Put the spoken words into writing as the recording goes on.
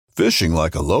Fishing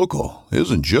like a local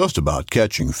isn't just about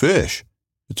catching fish.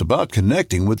 It's about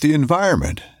connecting with the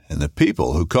environment and the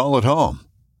people who call it home.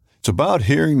 It's about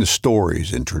hearing the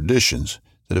stories and traditions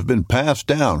that have been passed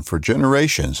down for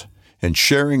generations and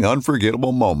sharing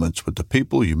unforgettable moments with the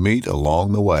people you meet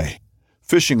along the way.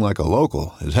 Fishing like a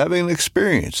local is having an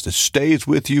experience that stays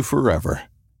with you forever.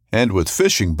 And with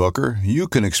Fishing Booker, you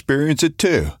can experience it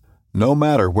too, no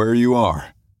matter where you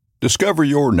are. Discover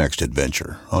your next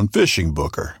adventure on Fishing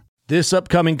Booker. This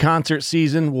upcoming concert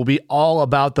season will be all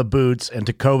about the boots, and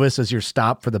Tecovas is your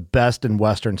stop for the best in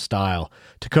Western style.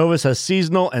 Tecovas has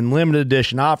seasonal and limited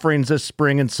edition offerings this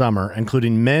spring and summer,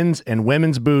 including men's and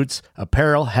women's boots,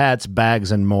 apparel, hats,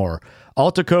 bags, and more.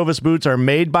 All Tecovas boots are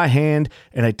made by hand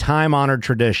in a time-honored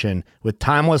tradition with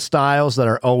timeless styles that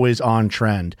are always on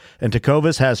trend. And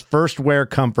Tecovas has first wear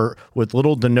comfort with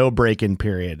little to no break-in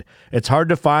period. It's hard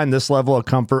to find this level of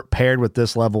comfort paired with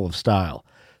this level of style.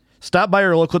 Stop by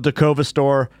your local Tecovas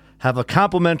store, have a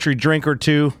complimentary drink or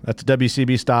two, that's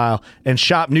WCB style, and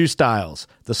shop new styles.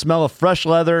 The smell of fresh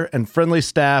leather and friendly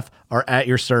staff are at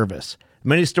your service.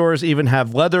 Many stores even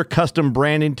have leather custom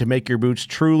branding to make your boots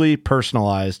truly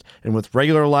personalized. And with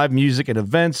regular live music and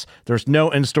events, there's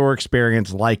no in-store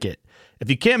experience like it.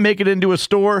 If you can't make it into a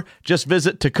store, just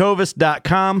visit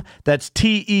tecovas.com. That's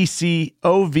TECOVAS.com.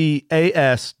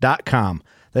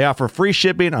 They offer free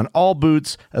shipping on all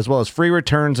boots, as well as free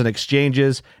returns and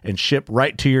exchanges, and ship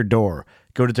right to your door.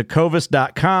 Go to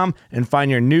tecovas.com and find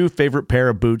your new favorite pair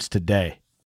of boots today.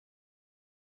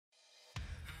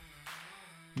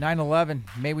 9/11,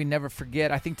 may we never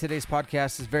forget. I think today's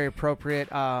podcast is very appropriate.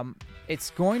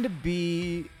 It's going to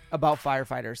be about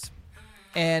firefighters.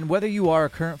 And whether you are a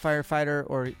current firefighter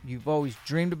or you've always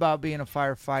dreamed about being a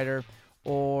firefighter,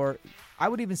 or I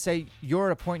would even say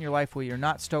you're at a point in your life where you're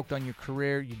not stoked on your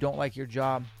career, you don't like your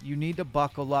job, you need to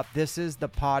buckle up. This is the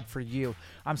pod for you.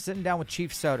 I'm sitting down with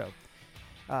Chief Soto.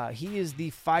 He is the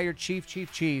fire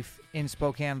chief in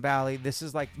Spokane Valley. This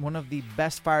is like one of the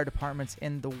best fire departments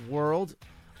in the world.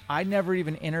 I never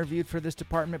even interviewed for this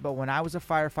department, but when I was a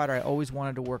firefighter, I always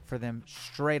wanted to work for them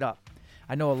straight up.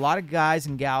 I know a lot of guys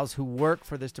and gals who work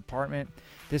for this department.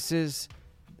 This is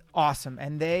awesome,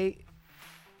 and they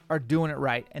are doing it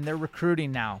right, and they're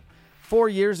recruiting now. 5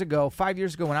 years ago,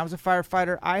 when I was a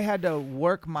firefighter, I had to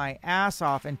work my ass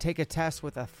off and take a test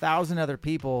with 1,000 other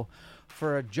people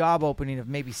for a job opening of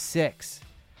maybe 6.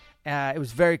 It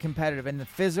was very competitive, and the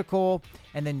physical,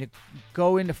 and then you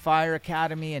go into fire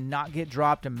academy and not get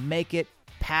dropped and make it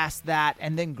past that,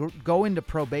 and then go into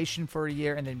probation for a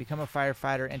year and then become a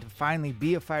firefighter, and to finally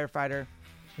be a firefighter,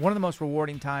 one of the most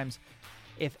rewarding times.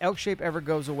 If Elk Shape ever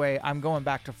goes away, I'm going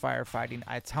back to firefighting.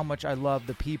 It's how much I love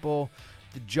the people,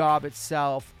 the job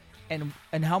itself, and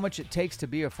how much it takes to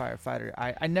be a firefighter.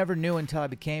 I never knew until I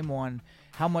became one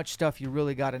how much stuff you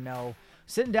really got to know.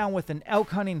 Sitting down with an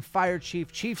elk hunting fire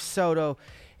chief, Chief Soto,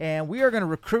 and we are going to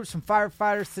recruit some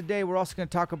firefighters today. We're also going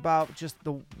to talk about just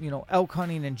the elk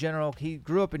hunting in general. He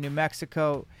grew up in New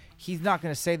Mexico. He's not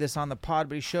going to say this on the pod,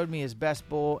 but he showed me his best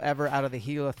bull ever out of the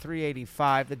Gila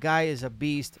 385. The guy is a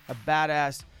beast, a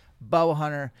badass bow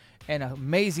hunter, and an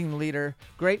amazing leader.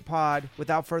 Great pod.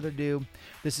 Without further ado,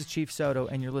 this is Chief Soto,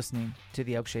 and you're listening to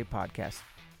the Elk Shape Podcast.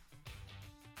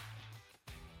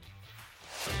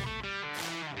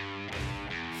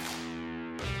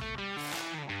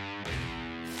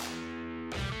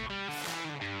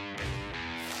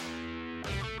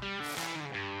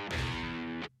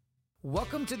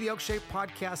 Welcome to the Elk Shape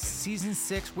Podcast Season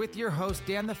 6 with your host,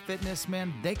 Dan the Fitness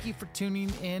Man. Thank you for tuning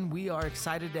in. We are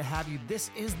excited to have you. This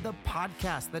is the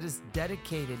podcast that is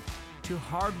dedicated to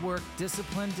hard work,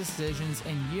 disciplined decisions,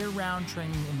 and year-round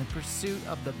training in the pursuit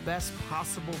of the best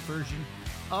possible version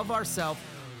of ourselves.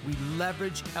 We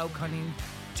leverage elk hunting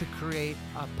to create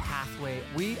a pathway.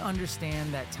 We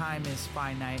understand that time is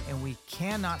finite and we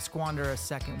cannot squander a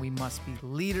second. We must be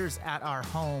leaders at our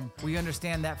home. We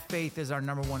understand that faith is our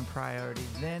number one priority,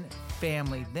 then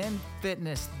family, then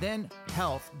fitness, then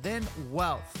health, then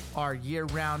wealth. Our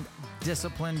year-round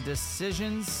disciplined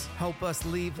decisions help us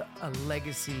leave a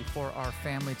legacy for our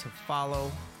family to follow.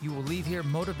 You will leave here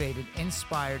motivated,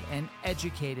 inspired, and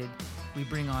educated. We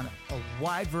bring on a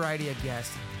wide variety of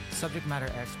guests, subject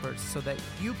matter experts, so that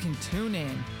you can tune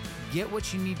in, get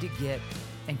what you need to get,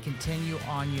 and continue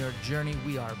on your journey.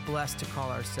 We are blessed to call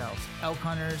ourselves Elk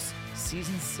Hunters.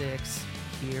 Season 6,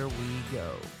 here we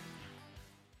go.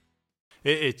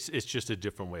 It's just a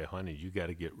different way of hunting. You got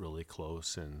to get really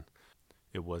close, and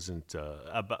it wasn't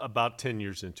about 10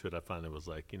 years into it, I finally was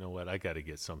like, you know what, I got to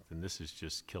get something. This is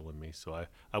just killing me. So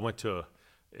I went to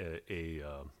a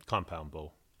compound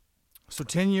bow. So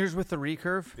 10 years with the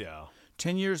recurve? Yeah.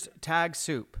 10 years tag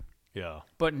soup. Yeah.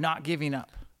 but not giving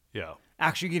up. Yeah.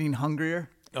 Actually getting hungrier.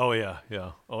 Oh yeah.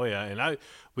 Oh yeah. And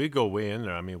we go way in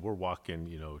there. I mean, we're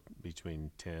walking,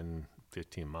 between 10,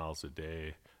 15 miles a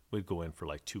day. We'd go in for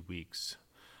like 2 weeks.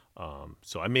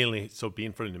 So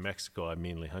being from New Mexico, I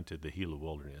mainly hunted the Gila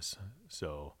Wilderness.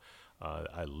 So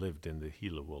I lived in the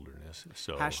Gila Wilderness.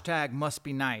 So Hashtag must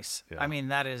be nice. Yeah. I mean,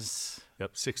 that is.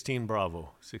 Yep, 16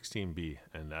 Bravo, 16B,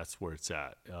 and that's where it's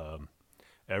at.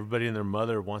 Everybody and their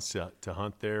mother wants to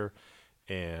hunt there,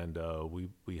 and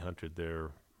we hunted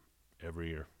there every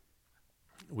year.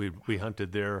 We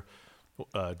hunted there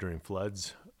during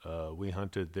floods. We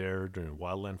hunted there during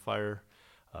wildland fire.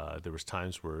 There was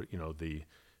times where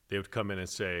they would come in and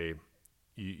say,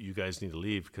 you guys need to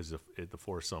leave because the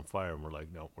forest's on fire. And we're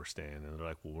like, no, we're staying. And they're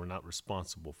like, well, we're not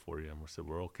responsible for you. And we said,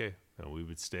 we're okay. And we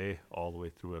would stay all the way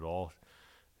through it all.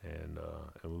 And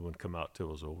we wouldn't come out till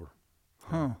it was over.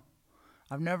 Huh.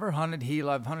 I've never hunted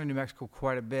Gila. I've hunted New Mexico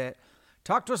quite a bit.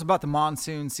 Talk to us about the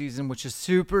monsoon season, which is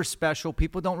super special.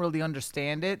 People don't really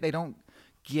understand it. They don't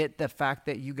get the fact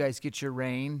that you guys get your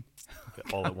rain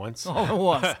all at once. all at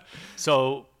once.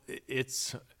 So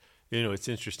it's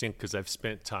interesting because I've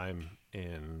spent time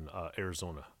in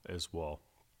Arizona as well,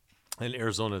 and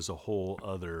Arizona is a whole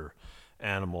other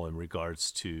animal in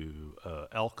regards to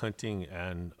elk hunting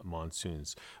and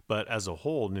monsoons. But as a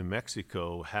whole, New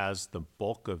Mexico has the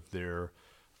bulk of their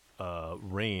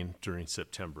rain during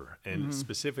September, and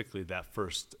specifically that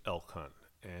first elk hunt.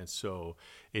 And so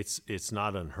it's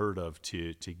not unheard of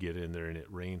to get in there and it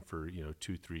rain for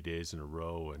 2-3 days in a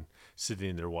row and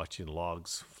sitting there watching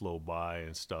logs flow by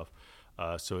and stuff.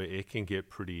 So it can get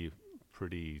pretty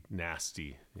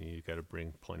nasty. You got to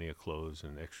bring plenty of clothes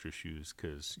and extra shoes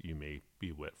because you may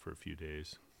be wet for a few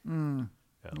days.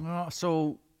 Yeah.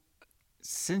 So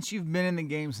since you've been in the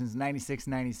game since 96,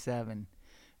 97,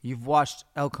 you've watched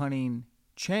elk hunting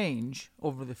change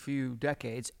over the few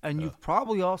decades, and you've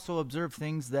probably also observed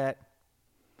things that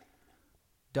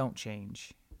don't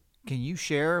change. Can you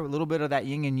share a little bit of that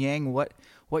yin and yang, what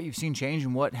you've seen change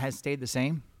and what has stayed the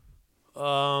same?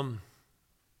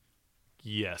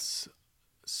 Yes.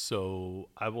 So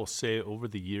I will say over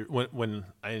the year, when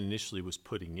I initially was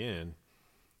putting in,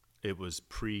 it was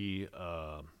pre-online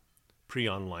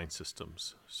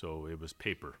systems. So it was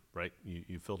paper, right?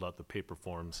 You filled out the paper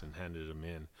forms and handed them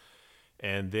in.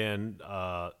 And then,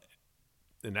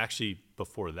 and actually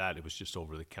before that, it was just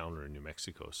over the counter in New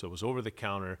Mexico. So it was over the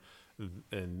counter,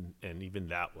 and even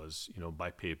that was,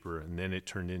 by paper. And then it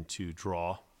turned into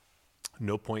draw,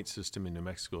 no point system in New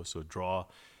Mexico. So draw,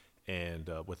 and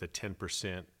with a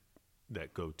 10%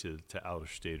 that go to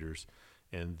out-of-staters.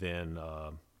 And then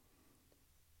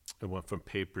it went from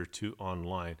paper to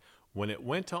online. When it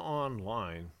went to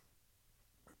online,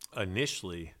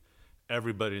 initially,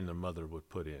 everybody and their mother would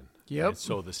put in. Yep. And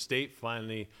so the state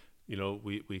finally,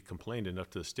 we complained enough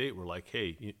to the state. We're like,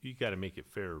 hey, you got to make it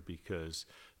fair because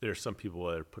there are some people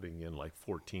that are putting in like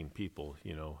 14 people,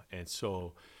 And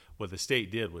so what the state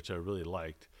did, which I really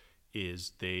liked,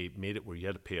 is they made it where you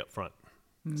had to pay up front.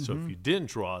 So if you didn't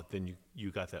draw, then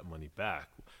you got that money back.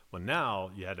 Well, now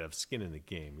you had to have skin in the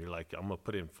game. You're like, I'm going to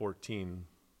put in 14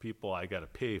 people. I got to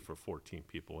pay for 14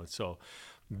 people. And so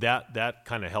that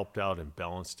kind of helped out and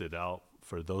balanced it out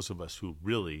for those of us who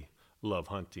really love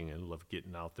hunting and love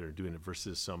getting out there and doing it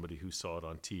versus somebody who saw it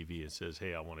on TV and says,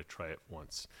 hey, I want to try it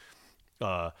once.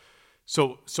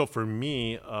 So for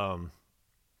me,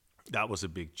 that was a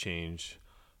big change.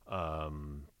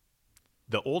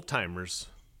 The old timers,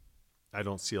 I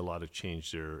don't see a lot of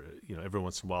change there. Every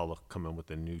once in a while they'll come in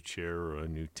with a new chair or a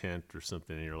new tent or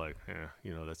something, and you're like,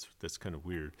 that's kind of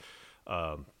weird.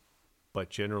 But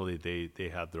generally they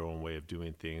have their own way of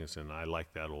doing things, and I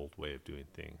like that old way of doing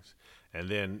things. And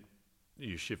then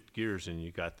you shift gears and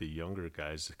you got the younger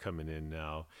guys coming in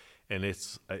now, and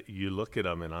it's you look at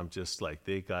them and I'm just like,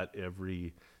 they got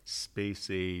every space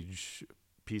age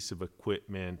piece of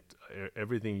equipment,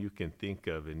 everything you can think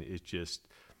of, and it just,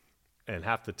 and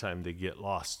half the time they get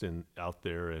lost out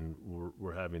there, and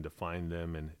we're having to find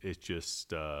them, and it's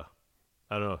just I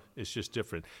don't know, it's just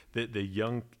different. The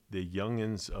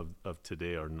youngins of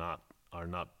today are not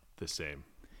the same.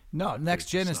 No, next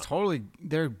gen is totally,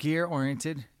 they're gear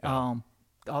oriented. Yeah.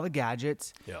 All the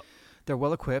gadgets. Yeah. They're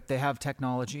well equipped. They have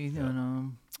technology. Yeah.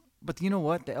 And, but you know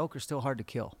what? The elk are still hard to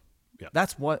kill. Yeah.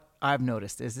 That's what I've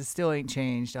noticed, is it still ain't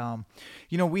changed.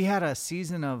 We had a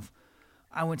season of,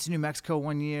 I went to New Mexico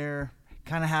one year,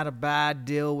 kind of had a bad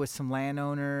deal with some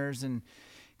landowners and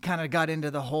kind of got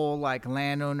into the whole like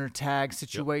landowner tag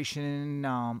situation.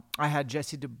 Yep. I had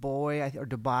Jesse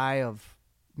Dubai of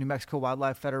New Mexico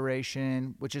Wildlife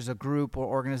Federation, which is a group or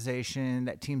organization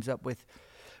that teams up with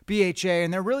BHA,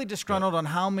 and they're really disgruntled on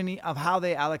how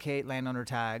they allocate landowner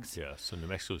tags. Yeah, so New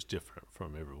Mexico is different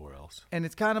from everywhere else. And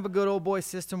it's kind of a good old boy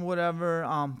system, whatever.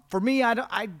 For me,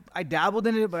 I dabbled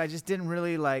in it, but I just didn't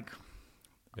really like.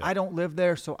 Yeah. I don't live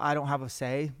there, so I don't have a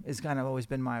say. It's kind of always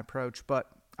been my approach. But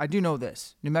I do know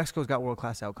this: New Mexico's got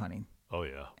world-class elk hunting. Oh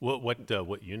yeah.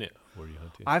 What unit were you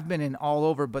hunting? I've been in all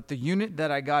over, but the unit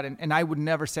that I got in, and I would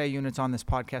never say units on this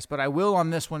podcast, but I will on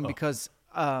this one because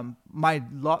my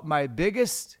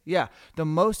biggest, the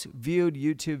most viewed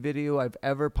YouTube video I've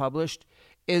ever published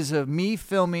is of me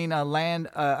filming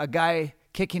a guy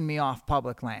kicking me off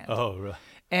public land. Oh, right.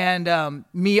 And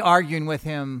me arguing with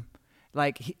him.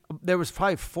 Like there was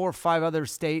probably 4 or 5 other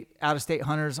out-of-state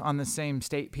hunters on the same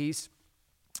state piece,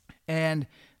 and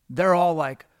they're all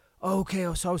like, oh, "Okay,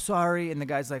 I'm so sorry," and the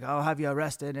guy's like, "I'll have you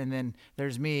arrested." And then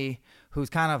there's me, who's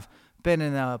kind of been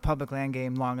in a public land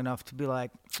game long enough to be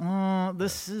like, "Oh,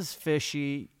 this is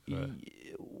fishy.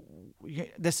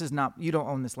 Right. This is not. You don't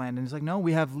own this land." And he's like, "No,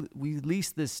 we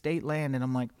leased this state land," and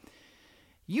I'm like,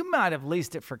 you might have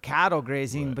leased it for cattle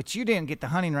grazing, right. but you didn't get the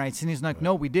hunting rights. And he's like, right.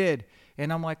 No, we did.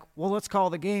 And I'm like, well, let's call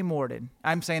the game warden.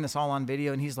 I'm saying this all on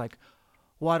video. And he's like,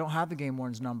 well, I don't have the game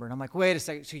warden's number. And I'm like, wait a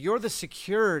second. So you're the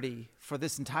security for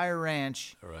this entire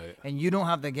ranch, right. and you don't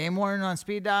have the game warden on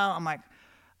speed dial? I'm like,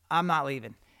 I'm not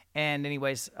leaving. And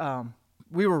anyways,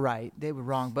 we were right. They were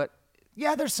wrong. But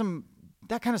yeah,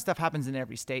 that kind of stuff happens in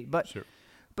every state. But Sure.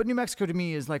 But New Mexico to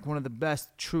me is like one of the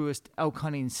best, truest elk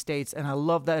hunting states, and I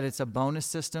love that it's a bonus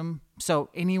system, so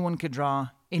anyone could draw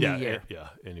any year. Yeah,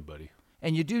 anybody.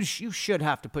 And you should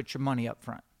have to put your money up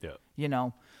front. Yeah. You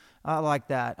know, I like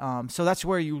that. So that's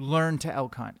where you learn to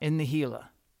elk hunt, in the Gila.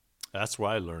 That's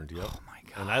where I learned. Yep. Oh my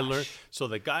gosh. And I learned. So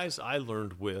the guys I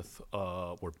learned with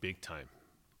were big time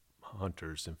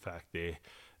hunters. In fact,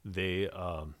 they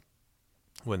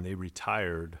when they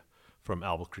retired from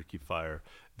Albuquerque Fire,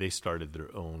 they started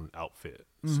their own outfit.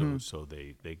 Mm-hmm. So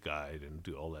they guide and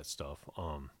do all that stuff.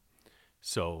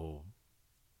 So,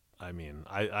 I mean,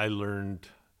 I learned.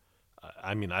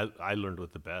 I mean, I learned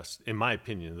with the best, in my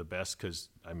opinion, the best, because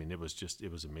I mean, it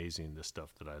was amazing, the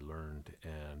stuff that I learned,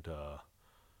 and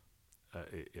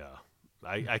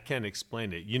I can't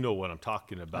explain it. You know what I'm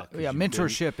talking about. Yeah,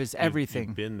 mentorship is everything.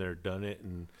 You've been there, done it,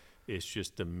 and it's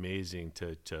just amazing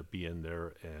to be in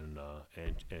there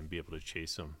and be able to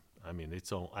chase them. I mean,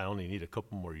 I only need a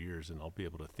couple more years and I'll be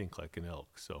able to think like an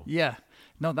elk. So yeah,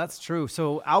 no, that's true.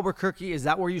 So Albuquerque, is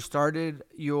that where you started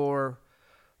your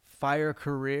fire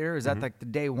career? Is that like the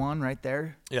day one right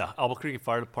there? Yeah, Albuquerque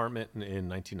Fire Department in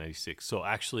 1996. So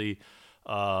actually,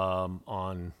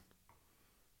 on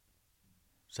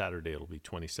Saturday it'll be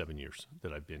 27 years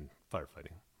that I've been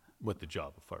firefighting with the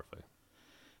job of firefighting.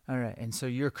 All right, and so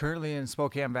you're currently in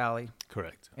Spokane Valley.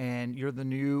 Correct. And you're the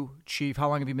new chief. How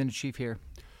long have you been the chief here?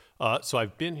 So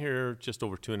I've been here just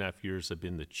over 2.5 years. I've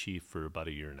been the chief for about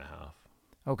 1.5 years.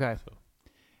 Okay. So.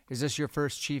 Is this your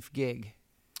first chief gig?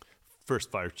 First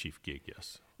fire chief gig,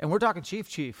 yes. And we're talking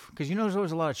chief, because you know there's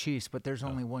always a lot of chiefs, but there's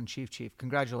only one chief.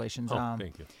 Congratulations. Oh,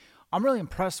 thank you. I'm really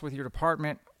impressed with your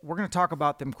department. We're going to talk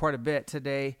about them quite a bit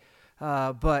today,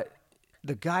 but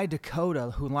the guy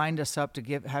Dakota who lined us up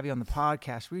to have you on the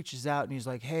podcast reaches out and he's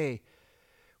like, hey,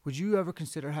 would you ever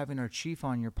consider having our chief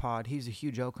on your pod? He's a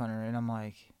huge elk hunter. And I'm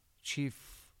like, Chief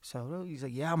Soto? He's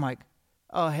like, yeah. I'm like,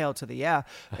 oh, hail to the yeah.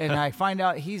 And I find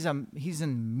out he's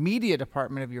in media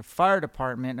department of your fire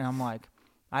department. And I'm like,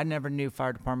 I never knew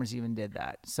fire departments even did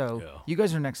that. So You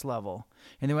guys are next level.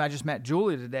 And then I just met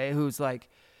Julie today, who's like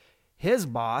his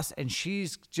boss, and she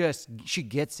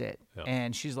gets it. Yeah.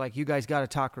 And she's like, you guys got to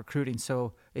talk recruiting.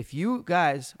 So if you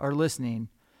guys are listening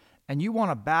and you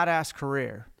want a badass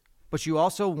career, but you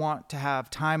also want to have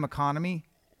time economy,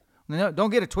 no, don't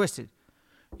get it twisted.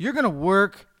 You're going to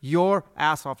work your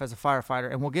ass off as a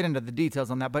firefighter, and we'll get into the details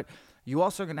on that, but you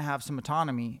also are going to have some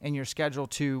autonomy in your schedule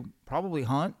to probably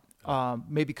hunt,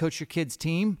 maybe coach your kid's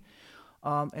team,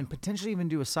 and potentially even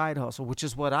do a side hustle, which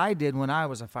is what I did when I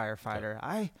was a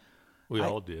firefighter. We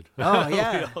all did. Oh,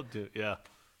 yeah. We all did, yeah,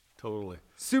 totally.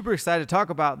 Super excited to talk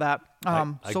about that.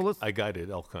 I guided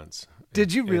elk hunts.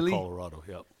 Did you really? In Colorado,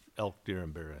 yep. Elk, deer,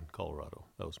 and bear in Colorado.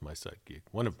 That was my side gig,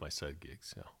 one of my side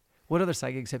gigs, yeah. What other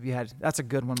side gigs have you had? That's a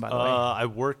good one, by the way. I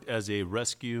worked as a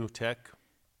rescue tech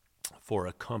for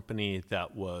a company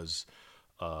that was,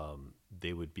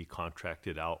 they would be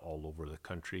contracted out all over the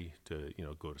country to,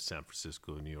 go to San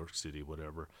Francisco, New York City,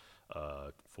 whatever,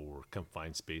 for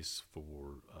confined space,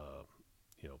 for,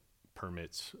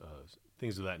 permits,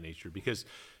 things of that nature. Because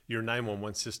your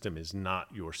 911 system is not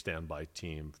your standby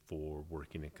team for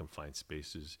working in confined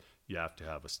spaces. You have to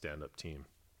have a stand-up team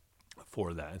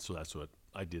for that. And so that's what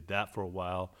I did that for a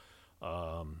while.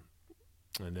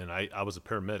 And then I was a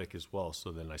paramedic as well,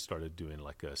 so then I started doing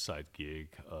like a side gig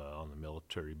on the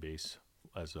military base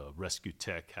as a rescue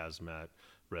tech, hazmat,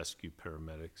 rescue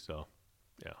paramedic. So,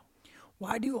 yeah.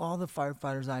 Why do all the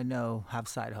firefighters I know have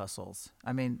side hustles?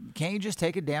 I mean, can't you just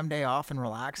take a damn day off and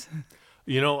relax?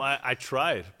 You know, I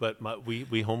tried, but we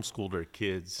homeschooled our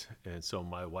kids, and so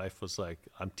my wife was like,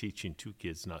 "I'm teaching 2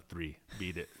 kids, not 3.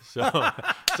 Beat it." So,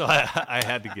 so I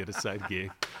had to get a side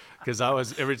gig, because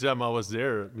every time I was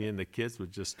there, me and the kids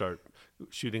would just start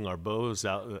shooting our bows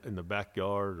out in the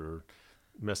backyard or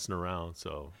messing around.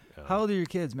 So, How old are your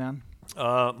kids, man?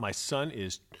 my son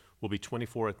will be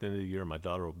 24 at the end of the year. My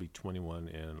daughter will be 21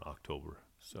 in October.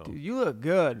 So, Dude, you look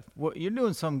good. You're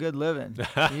doing some good living.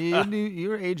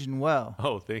 You're aging well.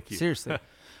 oh, thank you. Seriously.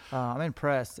 I'm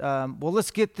impressed. Well,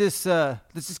 let's just get this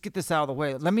out of the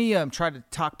way. Let me try to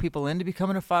talk people into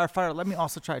becoming a firefighter. Let me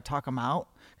also try to talk them out,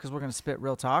 because we're going to spit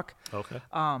real talk. Okay.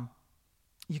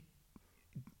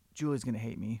 Julie's going to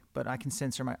hate me, but I can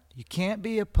censor you can't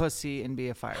be a pussy and be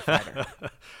a firefighter.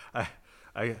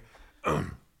 I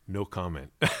no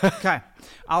comment. Okay.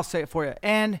 I'll say it for you.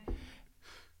 And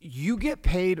you get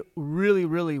paid really,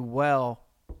 really well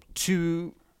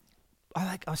to,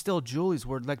 I'll steal Julie's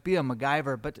word, like be a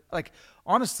MacGyver, but like,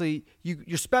 honestly,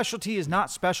 your specialty is not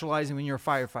specializing when you're a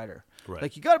firefighter. Right.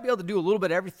 Like, you got to be able to do a little bit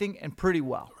of everything and pretty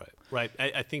well. Right.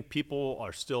 I think people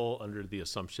are still under the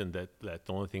assumption that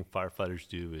the only thing firefighters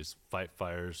do is fight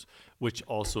fires, which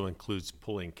also includes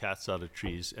pulling cats out of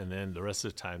trees, and then the rest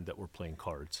of the time that we're playing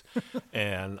cards.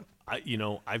 And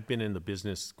I've been in the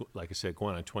business, like I said,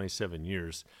 going on 27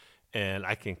 years, and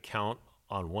I can count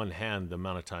on one hand the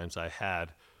amount of times I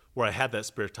had that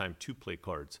spare time to play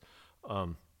cards.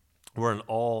 We're an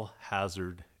all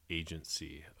hazard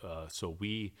agency. So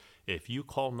if you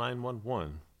call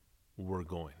 911, we're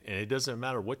going, and it doesn't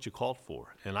matter what you called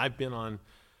for. And I've been on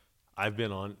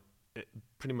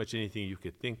pretty much anything you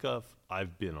could think of.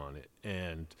 I've been on it.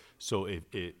 And so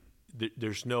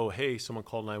there's no, hey, someone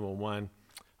called 911.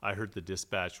 I heard the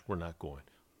dispatch. We're not going.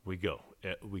 We go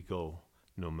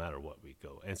no matter what, we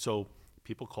go. And so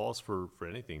people call us for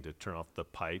anything, to turn off the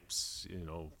pipes,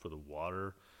 for the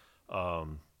water, to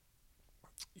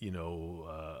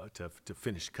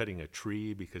finish cutting a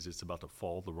tree because it's about to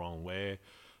fall the wrong way.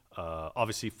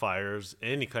 Obviously fires,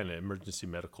 any kind of emergency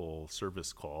medical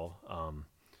service call,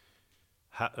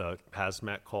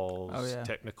 hazmat calls,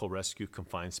 technical rescue,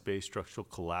 confined space, structural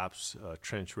collapse,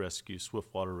 trench rescue,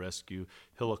 swift water rescue,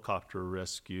 helicopter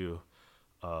rescue.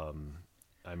 I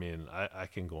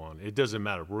can go on. It doesn't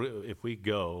matter. If we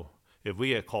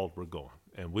get called, we're going,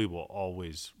 and we will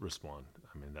always respond.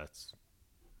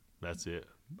 That's it.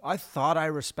 I thought I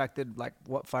respected like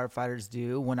what firefighters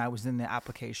do when I was in the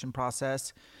application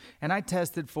process, and I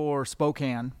tested for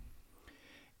Spokane,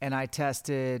 and I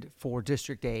tested for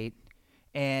District 8,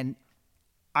 and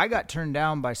I got turned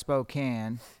down by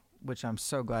Spokane, which I'm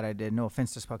so glad I did. No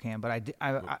offense to Spokane, but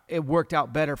it worked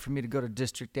out better for me to go to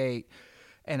District 8,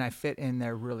 and I fit in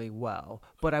there really well.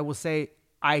 But I will say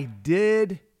I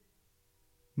did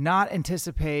not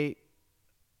anticipate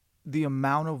the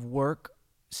amount of work,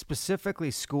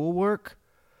 specifically schoolwork.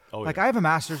 Like, I have a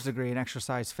master's degree in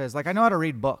exercise phys. Like, I know how to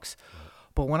read books.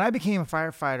 But when I became a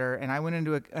firefighter and I went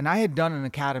into and I had done an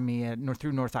academy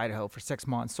through North Idaho for 6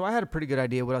 months, so I had a pretty good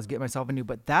idea what I was getting myself into.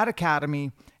 But that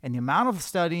academy and the amount of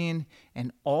studying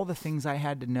and all the things I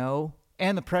had to know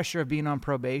and the pressure of being on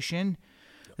probation,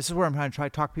 this is where I'm trying to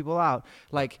talk people out.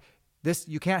 Like, this,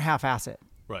 you can't half-ass it.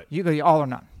 Right. You go all or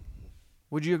none.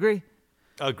 Would you agree?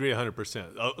 I agree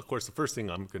 100%. Of course, the first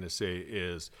thing I'm going to say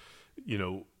is,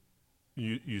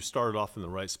 you started off in the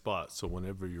right spot. So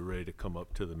whenever you're ready to come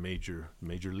up to the major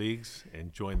leagues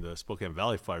and join the Spokane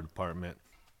Valley Fire Department,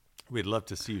 we'd love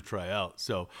to see you try out.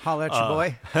 So holla at your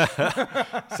boy.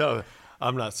 So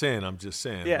I'm not saying, I'm just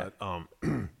saying. Yeah. But,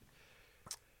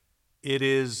 it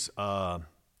is,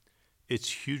 it's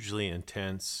hugely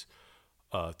intense.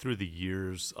 Through the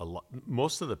years,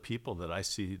 most of the people that I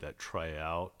see that try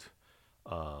out,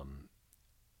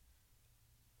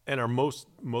 and are most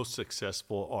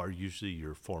successful are usually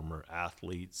your former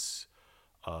athletes,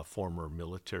 former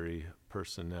military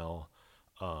personnel.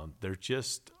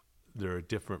 They're a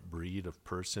different breed of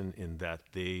person in that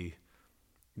they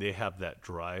have that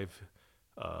drive,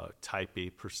 type A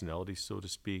personality, so to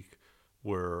speak,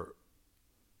 where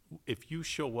if you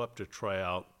show up to try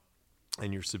out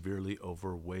and you're severely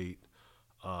overweight,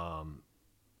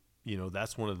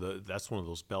 that's one of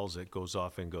those bells that goes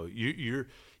off and go, you're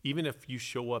even if you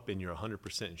show up and you're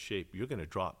 100% in shape, you're going to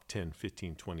drop 10,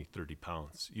 15, 20, 30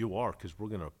 pounds. You are, because we're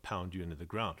going to pound you into the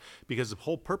ground, because the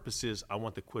whole purpose is I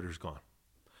want the quitters gone.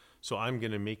 So I'm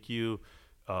going to make you,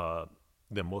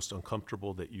 the most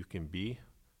uncomfortable that you can be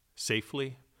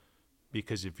safely,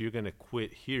 because if you're going to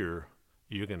quit here,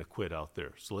 you're going to quit out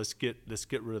there. So let's get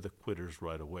rid of the quitters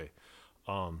right away.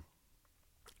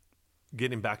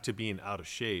 Getting back to being out of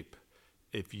shape,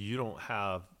 if you don't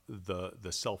have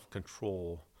the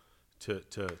self-control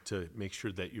to make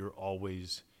sure that you're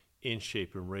always in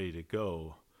shape and ready to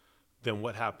go, then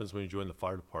what happens when you join the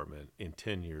fire department in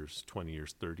 10 years, 20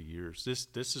 years, 30 years?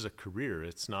 This is a career.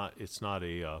 It's not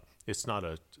a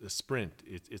sprint.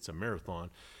 It's a marathon.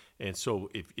 And so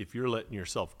if you're letting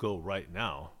yourself go right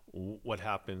now, what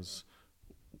happens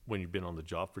when you've been on the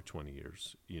job for 20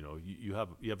 years? You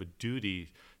have a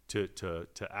duty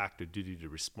to act, a duty to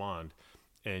respond,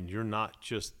 and you're not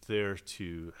just there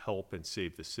to help and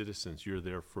save the citizens. You're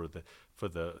there for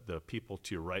the people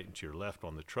to your right and to your left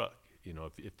on the truck.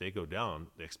 If they go down,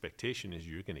 the expectation is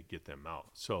you're going to get them out.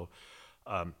 So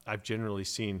I've generally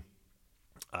seen,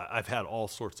 I've had all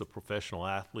sorts of professional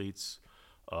athletes,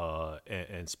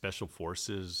 and special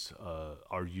forces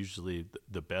are usually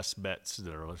the best bets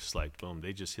that are just like, boom,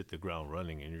 they just hit the ground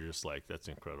running, and you're just like, that's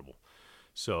incredible.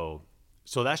 So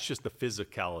that's just the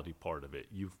physicality part of it.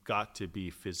 You've got to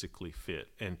be physically fit,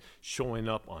 and showing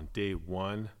up on day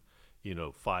one,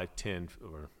 5, 10,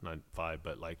 or not 5,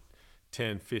 but like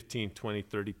 10, 15, 20,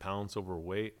 30 pounds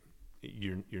overweight,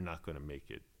 you're not going to make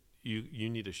it. You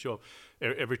need to show up.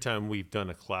 Every time we've done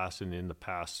a class, and in the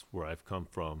past where I've come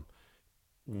from,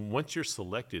 once you're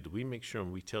selected, we make sure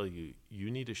and we tell you,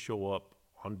 you need to show up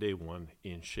on day one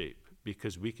in shape,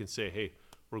 because we can say, hey,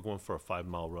 we're going for a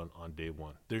 5-mile run on day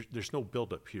one. There's no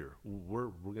buildup here. We're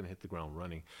going to hit the ground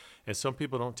running. And some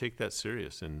people don't take that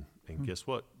serious, and guess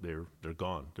what? They're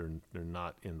gone. They're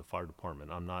not in the fire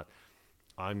department. I'm not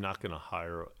going to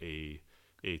hire a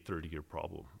 30-year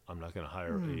problem. I'm not going to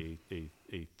hire a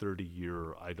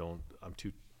 30-year. I'm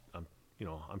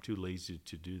too lazy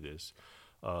to do this.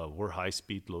 We're high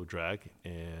speed, low drag,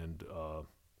 and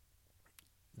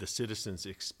the citizens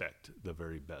expect the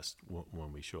very best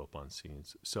when we show up on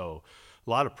scenes. So a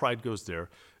lot of pride goes there.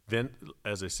 Then,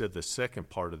 as I said, the second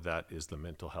part of that is the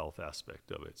mental health aspect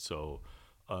of it. So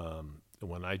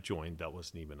when I joined, that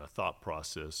wasn't even a thought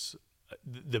process.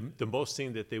 The most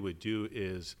thing that they would do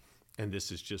is, and this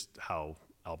is just how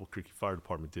Albuquerque Fire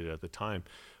Department did it at the time,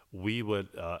 we would,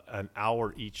 an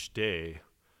hour each day,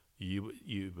 they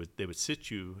would sit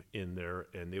you in there,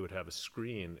 and they would have a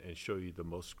screen and show you the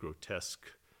most grotesque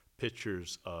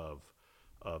pictures of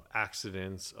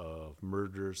accidents, of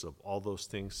murders, of all those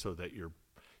things, so that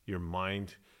your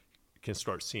mind can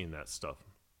start seeing that stuff.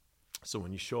 So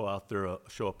when you show up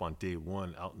on day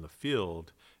one out in the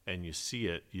field and you see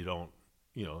it, you don't,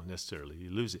 necessarily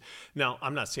you lose it. Now,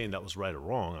 I'm not saying that was right or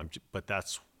wrong, but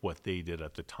that's what they did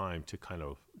at the time to kind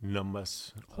of numb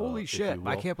us. Holy shit!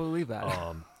 I can't believe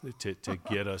that. To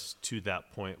get us to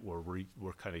that point where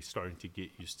we're kind of starting to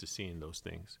get used to seeing those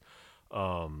things.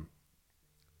 In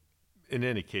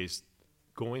any case,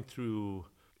 going through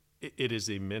it is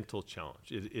a mental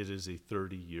challenge. It is a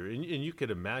 30-year, and you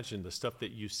could imagine the stuff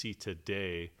that you see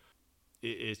today.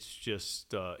 It's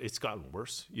just it's gotten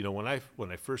worse. When I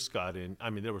first got in, I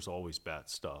mean, there was always bad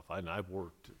stuff. And I've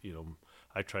worked,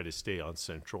 I try to stay on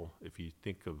Central. If you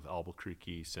think of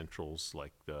Albuquerque, Central's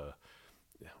like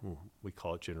we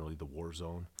call it generally the war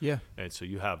zone. Yeah. And so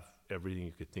you have everything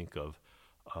you could think of,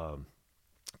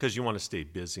 because you want to stay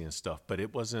busy and stuff. But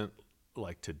it wasn't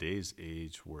like today's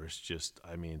age where it's just,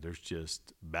 I mean, there's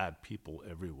just bad people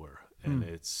everywhere, and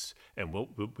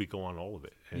we go on all of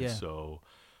it. And so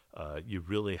you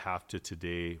really have to,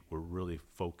 today we're really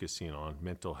focusing on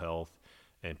mental health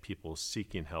and people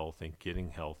seeking health and getting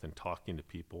health and talking to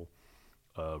people.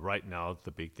 Right now,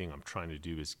 the big thing I'm trying to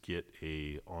do is get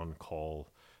a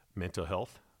on-call mental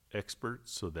health expert,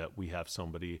 so that we have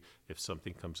somebody, if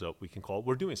something comes up, we can call.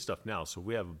 We're doing stuff now, so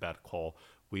we have a bad call.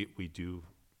 We do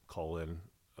call in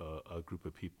a group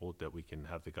of people that we can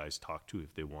have the guys talk to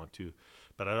if they want to.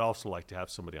 But I'd also like to have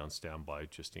somebody on standby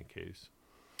just in case.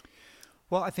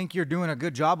 Well, I think you're doing a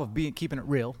good job of keeping it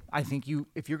real. I think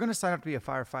if you're going to sign up to be a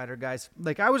firefighter, guys,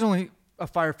 like I was only a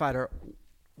firefighter,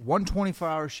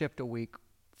 124-hour shift a week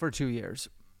for 2 years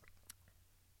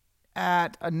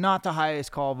at not the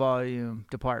highest call volume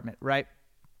department, right?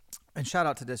 And shout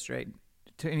out to District,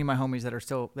 to any of my homies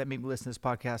that maybe listen to this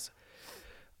podcast.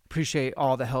 Appreciate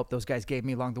all the help those guys gave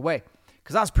me along the way,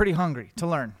 because I was pretty hungry to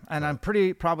learn, and I'm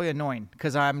probably annoying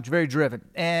because I'm very driven,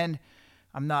 and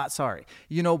I'm not sorry,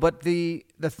 but the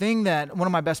thing that one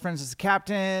of my best friends is the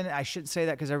captain. I shouldn't say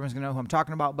that because everyone's gonna know who I'm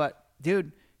talking about, but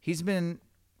dude, his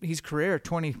career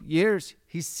 20 years,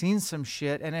 he's seen some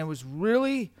shit, and it was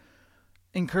really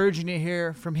encouraging to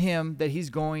hear from him that he's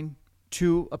going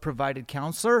to a provided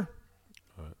counselor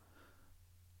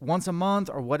once a month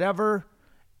or whatever.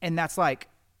 And that's like,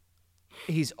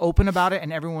 he's open about it,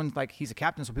 and everyone's like, he's a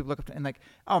captain, so people look up to him and like,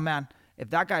 oh man, if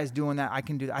that guy's doing that, I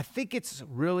can do that. I think it's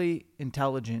really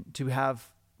intelligent to have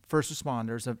first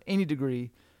responders of any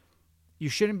degree. You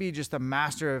shouldn't be just a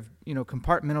master of,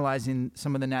 compartmentalizing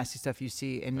some of the nasty stuff you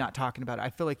see and not talking about it. I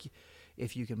feel like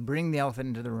if you can bring the elephant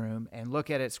into the room and look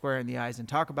at it square in the eyes and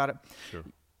talk about it, Sure.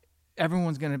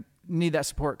 Everyone's going to need that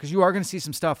support, because you are going to see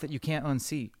some stuff that you can't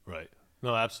unsee. Right.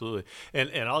 No, absolutely.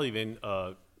 And I'll even,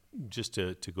 just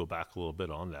to go back a little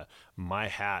bit on that, my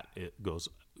hat, it goes,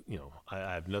 I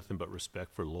have nothing but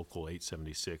respect for Local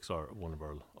 876, one of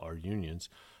our unions,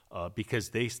 because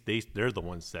they're the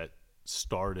ones that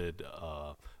started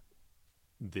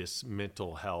this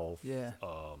mental health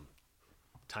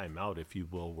timeout, if you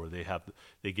will, where they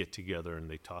get together and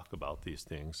they talk about these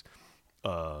things.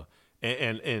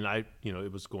 And I,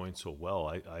 it was going so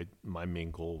well. My main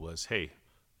goal was, hey,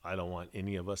 I don't want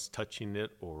any of us touching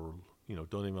it, or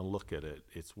don't even look at it.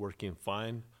 It's working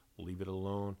fine. Leave it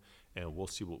alone, and we'll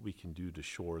see what we can do to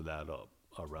shore that up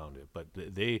around it. But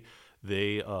they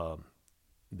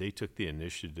took the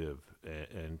initiative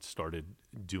and started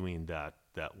doing that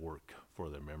work for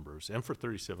their members, and for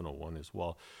 3701 as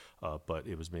well. But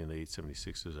it was mainly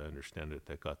 876, as I understand it,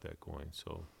 that got that going.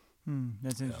 So.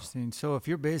 That's interesting. So if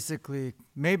you're basically,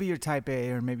 maybe you're type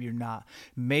A or maybe you're not,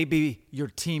 maybe you're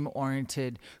team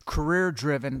oriented, career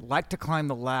driven, like to climb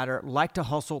the ladder, like to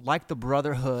hustle, like the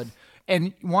brotherhood,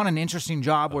 and want an interesting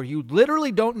job where you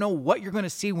literally don't know what you're going to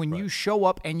see when you show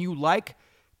up, and you like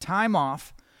time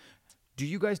off. Do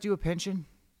you guys do a pension?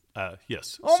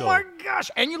 Yes. Oh my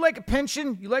gosh. And you like a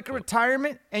pension, you like a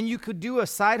retirement, and you could do a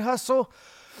side hustle.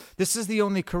 This is the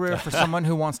only career for someone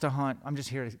who wants to hunt. I'm just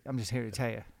here to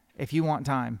tell you. If you want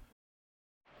time.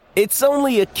 It's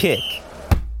only a kick,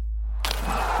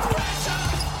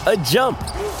 a jump,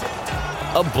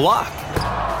 a block.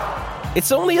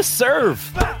 It's only a serve.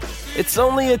 It's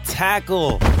only a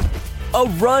tackle, a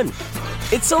run.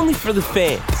 It's only for the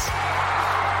fans.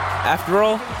 After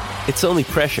all, it's only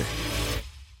pressure.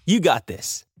 You got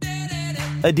this.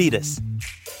 Adidas.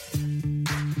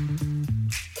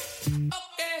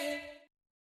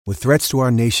 With threats to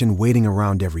our nation waiting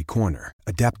around every corner,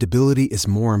 adaptability is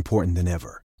more important than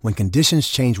ever. When conditions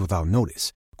change without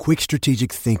notice, quick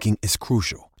strategic thinking is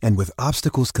crucial. And with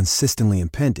obstacles consistently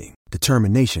impending,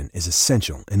 determination is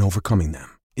essential in overcoming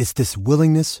them. It's this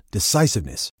willingness,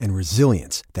 decisiveness, and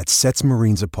resilience that sets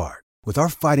Marines apart. With our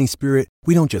fighting spirit,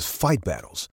 we don't just fight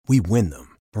battles, we win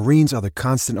them. Marines are the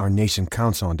constant our nation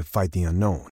counts on to fight the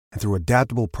unknown. And through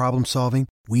adaptable problem solving,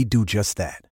 we do just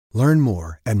that. Learn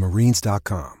more at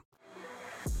Marines.com.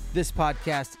 This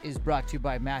podcast is brought to you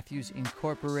by Matthews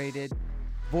Incorporated,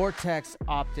 Vortex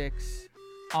Optics,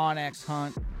 Onyx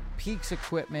Hunt, Peaks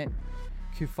Equipment,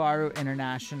 Kufaru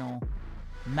International,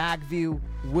 Magview,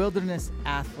 Wilderness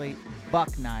Athlete,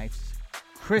 Buck Knives,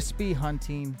 Crispy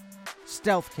Hunting,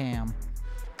 Stealth Cam,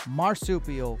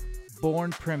 Marsupial,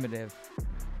 Born Primitive,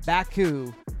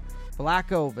 Baku,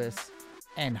 Black Ovis,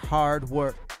 and Hard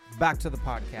Work. Back to the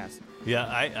podcast. Yeah,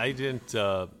 I didn't,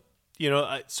 I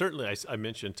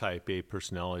mentioned type A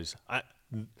personalities.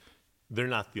 They're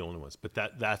not the only ones, but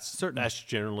that's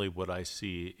generally what I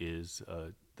see is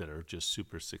that are just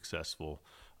super successful.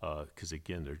 Because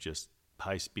again, they're just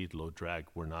high speed, low drag.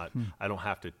 I don't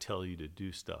have to tell you to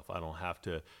do stuff. I don't have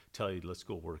to tell you, let's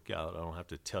go work out. I don't have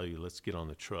to tell you, let's get on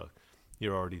the truck.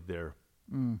 You're already there.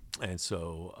 And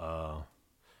so,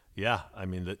 I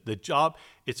mean, the job,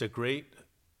 it's a great,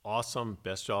 awesome,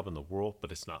 best job in the world,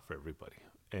 but it's not for everybody.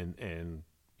 And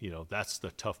that's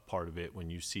the tough part of it when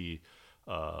you see,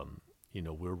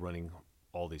 we're running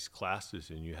all these classes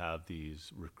and you have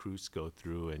these recruits go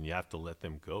through and you have to let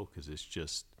them go because it's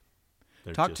just.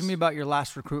 Talk to me about your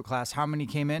last recruit class. How many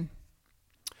came in?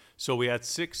 So we had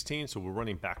 16, so we're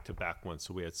running back-to-back ones.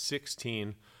 So we had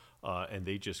 16, and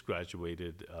they just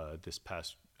graduated this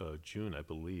past June, I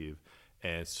believe.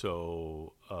 And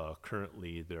so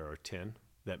currently there are 10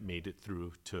 that made it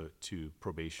through to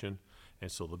probation,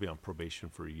 and so they'll be on probation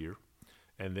for a year.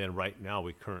 And then right now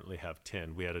we currently have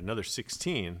 10. We had another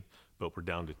 16, but we're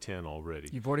down to 10 already.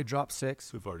 You've already dropped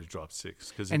 6? We've already dropped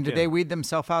 6. And did they weed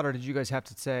themselves out, or did you guys have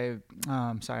to say,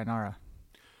 sayonara?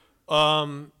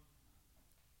 From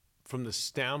the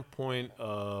standpoint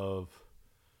of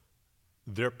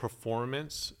their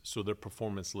performance, so their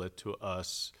performance led to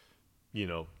us,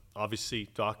 obviously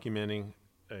documenting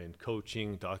and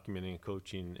coaching,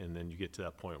 and then you get to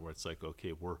that point where it's like,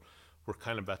 okay, we're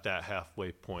kind of at that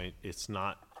halfway point. It's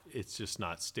just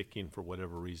not sticking for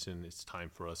whatever reason. It's time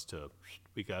for us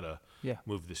we got to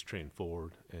move this train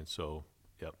forward. And so,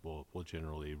 we'll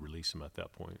generally release them at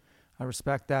that point. I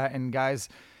respect that. And guys,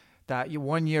 that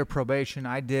 1 year probation,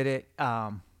 I did it.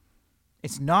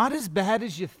 It's not as bad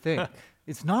as you think.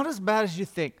 It's not as bad as you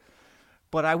think.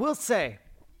 But I will say,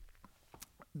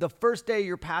 the first day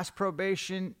you're past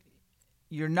probation,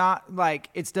 you're not like,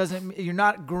 you're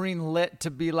not green lit to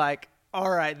be like,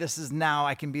 all right, this is now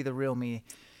I can be the real me.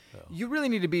 You really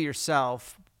need to be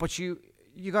yourself, but you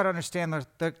got to understand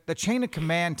the chain of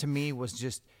command to me was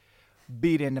just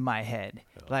beat into my head.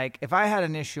 Like, if I had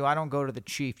an issue, I don't go to the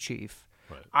chief.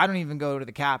 Right. I don't even go to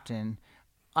the captain.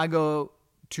 I go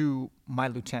to my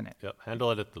lieutenant. Yep.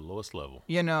 Handle it at the lowest level.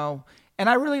 You know, and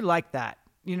I really like that.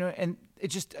 You know, and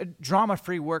it's just a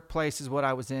drama-free workplace is what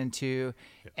I was into,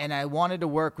 and I wanted to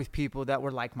work with people that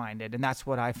were like-minded, and that's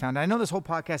what I found. I know this whole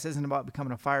podcast isn't about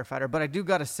becoming a firefighter, but I do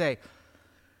got to say,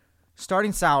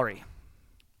 starting salary,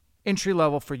 entry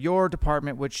level for your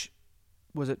department, which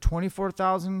was it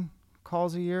 24,000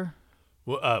 calls a year?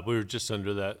 Well, we were just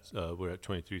under that. We're at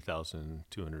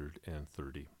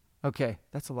 23,230. Okay,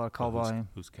 that's a lot of call volume.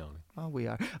 Who's counting? Oh, we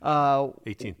are.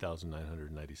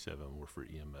 18,997 were for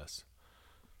EMS,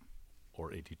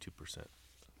 or 82%.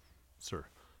 Sir.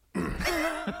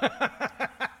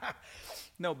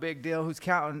 No big deal. Who's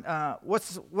counting?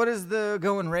 What is the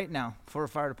going rate now for a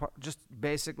fire department? Just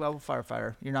basic level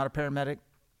firefighter. You're not a paramedic.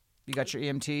 You got your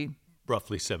EMT.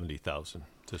 Roughly 70,000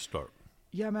 to start.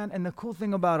 Yeah, man. And the cool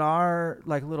thing about our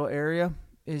like little area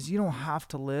is you don't have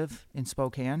to live in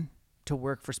Spokane to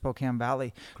work for Spokane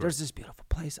Valley. Correct. There's this beautiful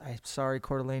place. I'm sorry,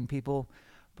 Coeur d'Alene people,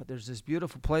 but there's this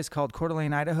beautiful place called Coeur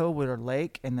d'Alene, Idaho, with a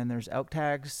lake, and then there's elk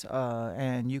tags,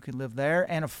 and you can live there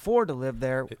and afford to live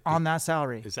there on that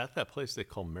salary. Is that place they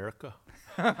call America?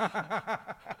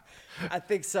 I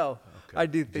think so. Okay. I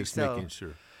do think so. Just making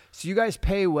sure. So you guys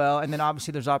pay well, and then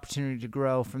obviously there's opportunity to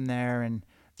grow from there, and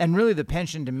really the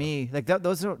pension to me, like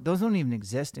those don't even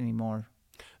exist anymore.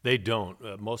 They don't.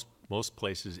 Most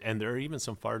places, and there are even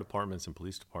some fire departments and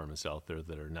police departments out there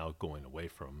that are now going away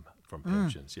from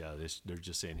pensions. Yeah, they're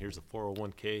just saying, here's a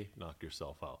 401k, knock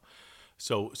yourself out.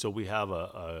 So we have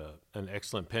an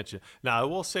excellent pension. Now I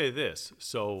will say this.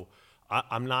 So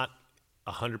I'm not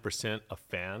 100% a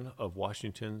fan of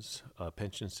Washington's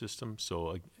pension system.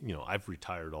 So I've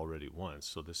retired already once,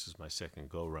 so this is my second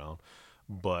go round.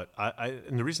 But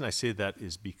and the reason I say that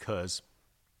is because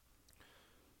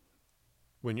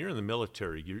when you're in the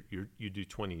military, you do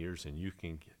 20 years and you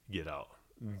can get out.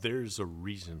 There's a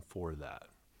reason for that.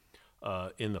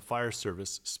 In the fire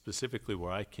service, specifically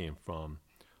where I came from,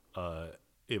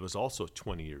 it was also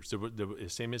 20 years. The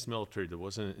same as military, there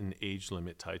wasn't an age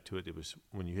limit tied to it. It was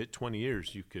when you hit 20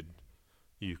 years, you could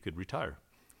retire.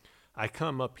 I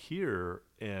come up here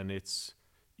and it's,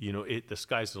 the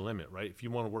sky's the limit, right? If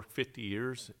you want to work 50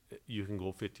 years, you can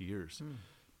go 50 years.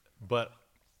 But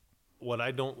what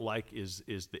I don't like is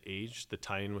the age, the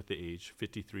tie-in with the age,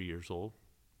 53 years old.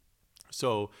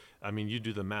 So, I mean, you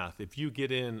do the math. If you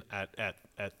get in at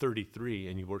 33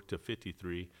 and you work to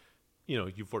 53,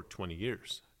 you've worked 20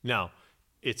 years. Now,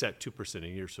 it's at 2% a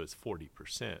year, so it's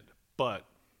 40%. But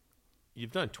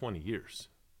you've done 20 years.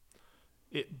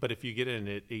 But if you get in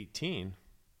at 18,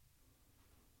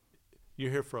 you're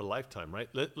here for a lifetime, right?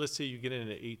 Let's say you get in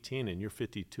at 18 and you're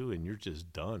 52 and you're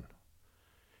just done.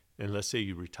 And let's say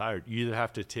you retired. You either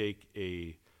have to take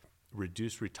a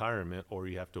reduced retirement or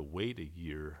you have to wait a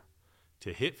year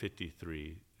to hit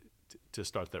 53 to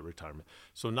start that retirement.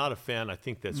 So not a fan. I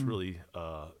think that's really,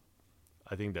 I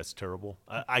think that's terrible.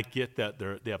 I get that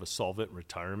they have a solvent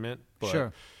retirement, but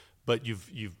sure. But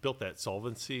you've built that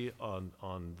solvency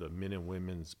on the men and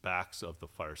women's backs of the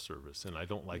fire service, and I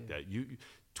don't like that.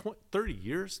 30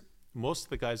 years, most of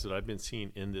the guys that I've been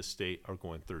seeing in this state are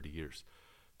going 30 years.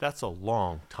 That's a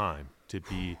long time to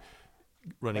be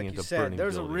running like into you said, burning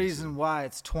there's buildings. A reason why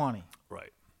it's 20.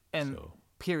 Right. And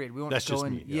period. We won't that's go just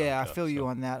in. Me. Yeah, I feel you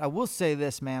on that. I will say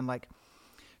this, man. Like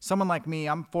someone like me,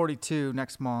 I'm 42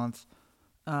 next month.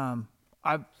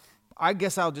 I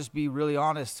guess I'll just be really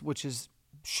honest, which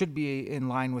should be in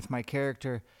line with my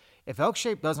character. If Elk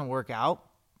Shape doesn't work out,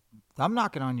 I'm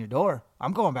knocking on your door.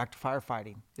 I'm going back to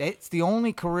firefighting. It's the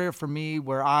only career for me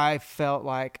where I felt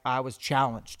like I was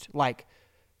challenged. Like,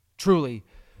 truly,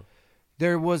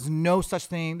 there was no such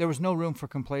thing. There was no room for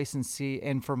complacency.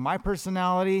 And for my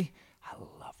personality, I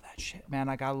love that shit, man.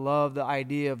 Like, I love the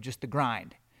idea of just the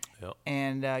grind. Yep.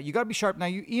 And you got to be sharp. Now,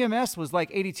 EMS was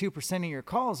like 82% of your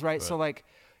calls, right? So, like,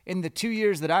 in the 2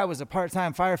 years that I was a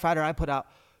part-time firefighter, I put out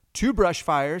 2 brush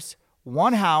fires,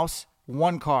 1 house,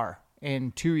 1 car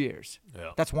in 2 years.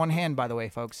 Yep. That's one hand, by the way,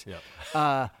 folks.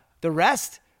 Yep. The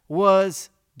rest was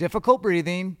difficult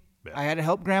breathing. Yep. I had to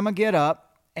help grandma get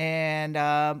up and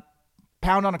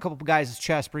pound on a couple of guys'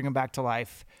 chest, bring them back to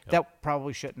life. that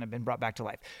probably shouldn't have been brought back to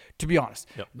life, to be honest.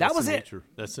 Yep. That was it.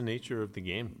 That's the nature of the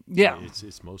game. Yeah.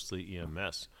 It's mostly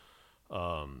EMS.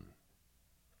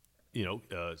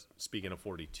 Speaking of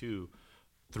 42,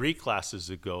 3 classes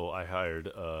ago, I hired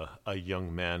a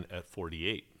young man at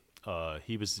 48.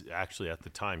 He was actually, at the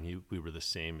time, we were the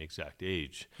same exact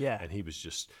age. Yeah. And he was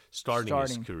just starting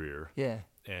his career. Yeah.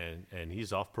 And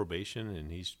he's off probation,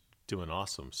 and he's doing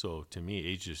awesome. So to me,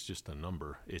 age is just a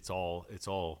number. It's all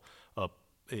up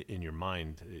in your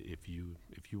mind. If you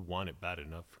want it bad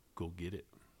enough, go get it.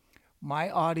 My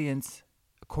audience,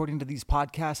 according to these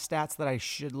podcast stats that I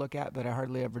should look at, but I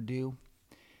hardly ever do,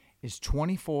 is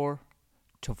 24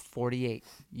 to 48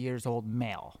 years old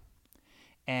male.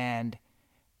 And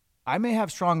I may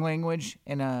have strong language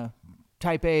and a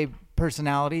type A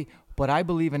personality, but I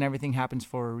believe in everything happens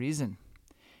for a reason.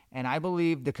 And I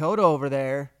believe Dakota over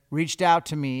there reached out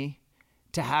to me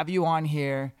to have you on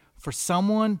here for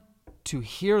someone to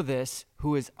hear this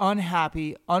who is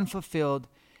unhappy, unfulfilled,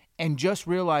 and just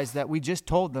realize that we just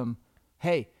told them,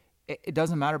 hey, it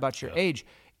doesn't matter about your age.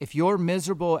 If you're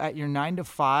miserable at your 9 to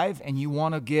 5 and you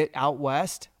want to get out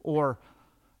west or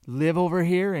live over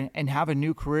here and have a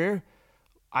new career,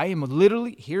 I am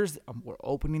literally, we're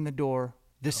opening the door.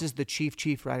 This is the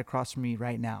chief right across from me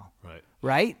right now.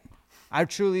 Right? I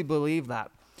truly believe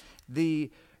that.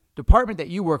 The department that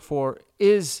you work for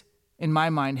is, in my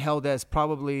mind, held as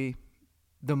probably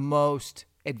the most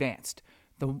advanced,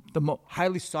 the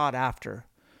highly sought after.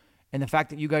 And the fact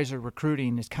that you guys are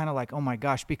recruiting is kind of like, oh my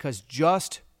gosh, because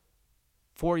just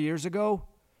 4 years ago,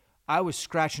 I was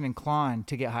scratching and clawing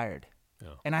to get hired. Yeah.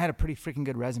 And I had a pretty freaking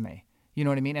good resume. You know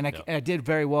what I mean? And I did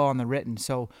very well on the written.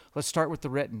 So let's start with the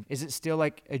written. Is it still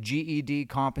like a GED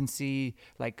competency,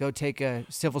 like go take a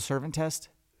civil servant test?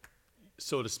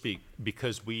 So to speak,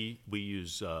 because we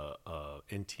use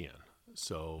NTN.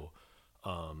 So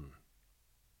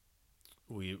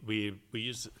we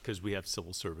use, because we have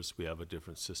civil service, we have a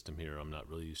different system here. I'm not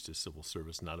really used to civil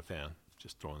service, not a fan.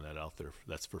 Just throwing that out there.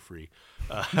 That's for free.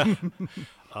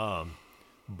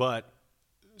 But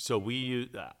so we use,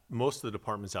 most of the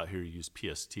departments out here use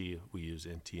PST. We use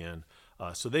NTN.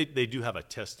 So they do have a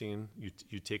testing.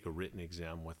 You take a written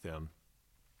exam with them,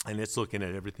 and it's looking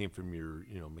at everything from your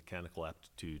mechanical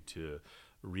aptitude to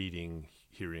reading,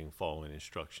 hearing, following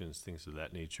instructions, things of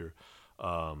that nature.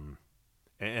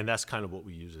 And that's kind of what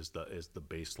we use as the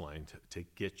baseline to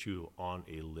get you on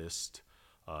a list,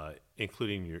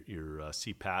 including your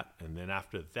CPAT. And then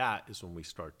after that is when we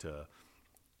start to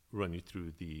run you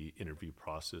through the interview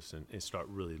process and start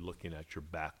really looking at your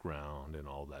background and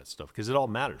all that stuff, because it all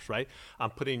matters, right? I'm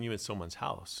putting you in someone's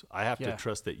house. I have to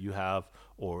trust that you have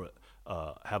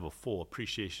have a full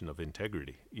appreciation of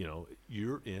integrity.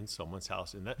 You're in someone's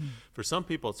house, and that for some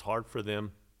people it's hard for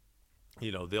them.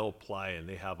 They'll apply and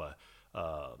they have a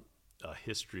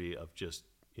history of just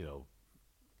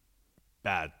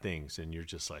bad things, and you're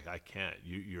just like, I can't.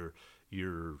 Your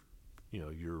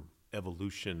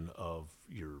evolution of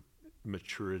your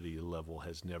maturity level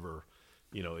has never,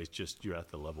 it's just you're at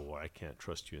the level where I can't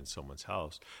trust you in someone's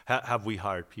house. Have we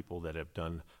hired people that have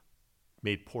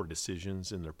made poor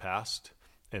decisions in their past,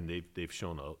 and they've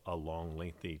shown a long,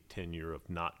 lengthy tenure of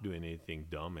not doing anything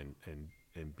dumb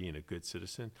and being a good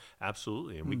citizen?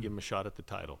 Absolutely, and we give them a shot at the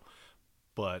title.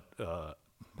 But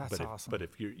that's awesome. But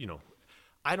if you're,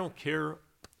 I don't care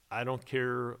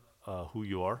who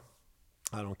you are.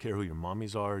 I don't care who your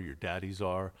mommies are, your daddies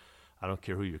are. I don't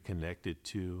care who you're connected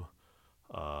to.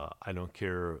 I don't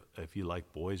care if you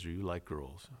like boys or you like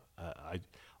girls.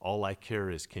 All I care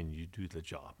is, can you do the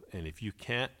job? And if you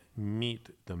can't meet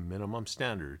the minimum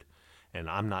standard, and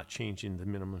I'm not changing the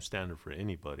minimum standard for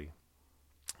anybody,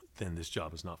 then this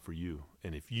job is not for you.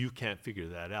 And if you can't figure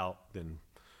that out, then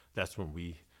that's when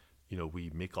we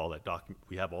make all that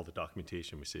we have all the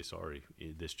documentation. We say, sorry,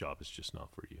 this job is just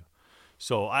not for you.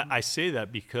 So I say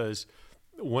that because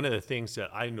one of the things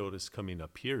that I noticed coming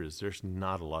up here is there's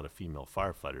not a lot of female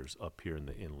firefighters up here in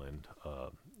the inland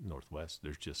Northwest.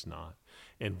 There's just not.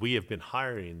 And we have been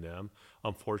hiring them.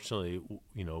 Unfortunately,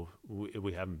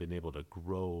 we haven't been able to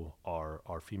grow our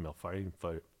female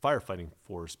firefighting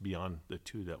force beyond the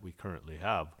 2 that we currently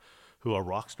have, who are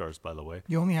rock stars, by the way.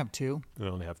 You only have 2? We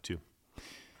only have 2.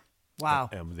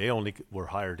 Wow. And they only were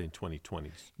hired in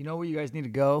 2020s. You know where you guys need to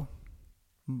go?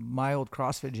 My old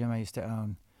CrossFit gym I used to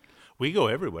own. We go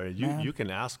everywhere. You can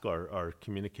ask our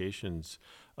communications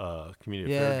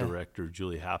community affairs director,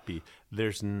 Julie Happy.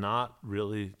 There's not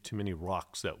really too many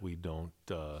rocks that we don't,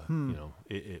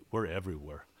 we're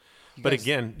everywhere.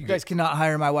 You guys cannot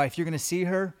hire my wife. You're going to see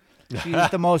her. She's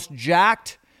the most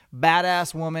jacked,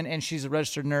 badass woman, and she's a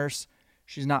registered nurse.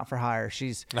 she's not for hire.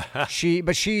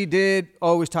 But she did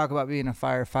always talk about being a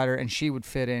firefighter, and she would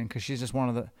fit in because she's just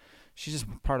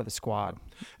part of the squad.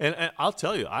 And I'll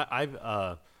tell you,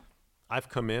 I've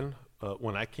come in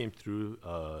when I came through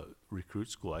recruit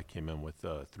school. I came in with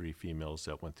 3 females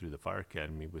that went through the fire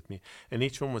academy with me, and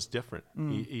each one was different.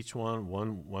 Each one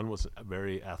was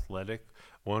very athletic,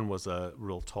 one was a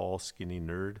real tall, skinny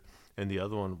nerd, and the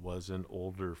other one was an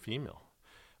older female.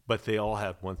 But they all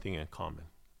had one thing in common: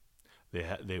 they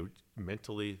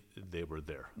mentally they were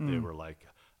there. They were like,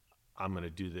 I'm going to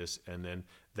do this, and then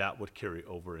that would carry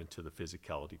over into the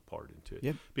physicality part into it.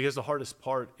 Yep. Because the hardest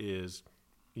part is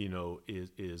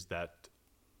that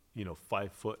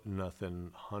 5 foot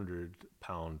nothing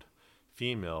 100-pound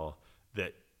female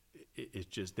that it's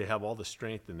just, they have all the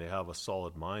strength and they have a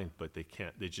solid mind, but they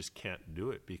just can't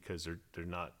do it because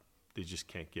they just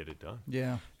can't get it done.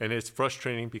 Yeah. And it's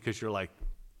frustrating because you're like,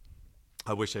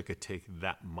 I wish I could take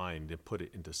that mind and put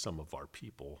it into some of our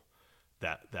people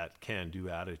that can do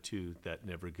attitude, that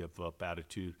never give up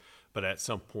attitude. But at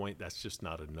some point, that's just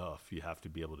not enough. You have to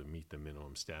be able to meet the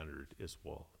minimum standard as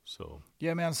well. So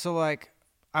yeah, man. So like,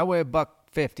 I weigh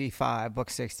 $155,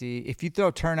 $160. If you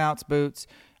throw turnouts, boots,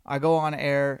 I go on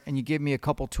air and you give me a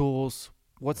couple tools.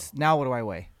 What do I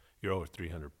weigh? You're over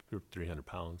 300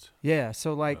 pounds. Yeah.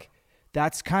 So like,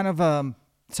 that's kind of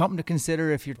something to consider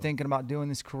if you're thinking about doing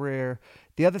this career.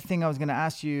 The other thing I was going to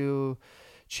ask you,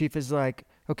 Chief, is like,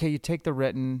 okay, you take the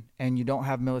written and you don't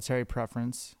have military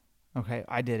preference. Okay,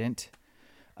 I didn't.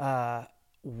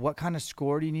 What kind of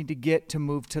score do you need to get to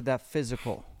move to that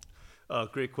physical?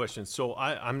 Great question. So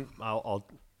I'm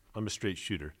a straight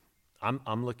shooter.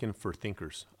 I'm looking for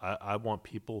thinkers. I want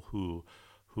people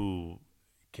who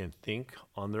can think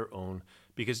on their own,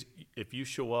 because if you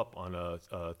show up on a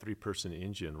 3-person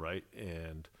engine, right,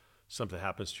 and something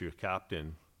happens to your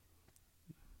captain,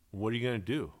 what are you going to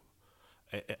do?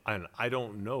 And I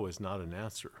don't know is not an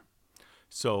answer.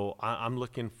 So I'm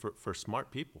looking for smart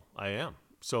people. I am.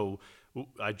 So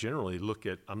I generally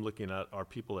I'm looking at our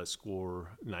people that score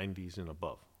 90s and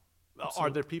above. Absolutely.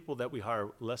 Are there people that we hire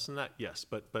less than that? Yes.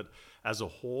 But as a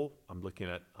whole, I'm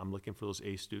looking for those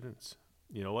A students.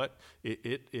 You know what?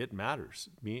 It matters.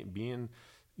 Being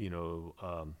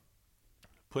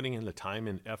putting in the time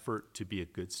and effort to be a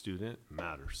good student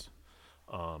matters.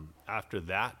 After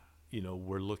that,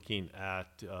 we're looking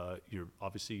at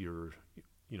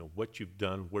what you've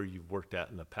done, where you've worked at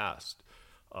in the past.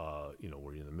 Were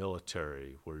you in the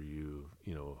military? Were you,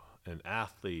 an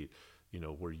athlete?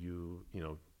 Were you,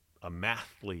 a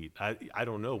mathlete? I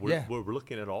don't know. We're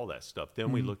looking at all that stuff.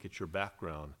 Then we look at your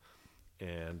background,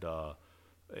 and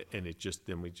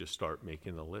then we just start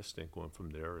making a list and going from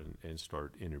there and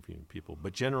start interviewing people.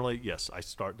 But generally, yes,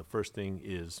 the first thing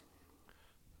is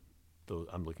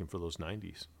I'm looking for those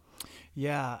 90s.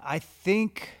 Yeah, I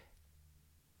think,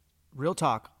 real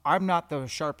talk, I'm not the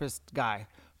sharpest guy,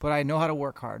 but I know how to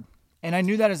work hard. And I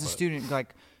knew that as a student,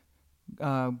 like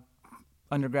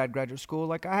undergrad, graduate school,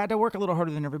 like I had to work a little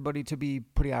harder than everybody to be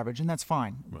pretty average, and that's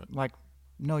fine. Right. Like,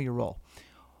 know your role.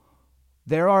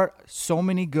 There are so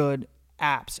many good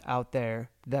apps out there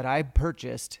that I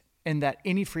purchased and that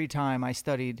any free time I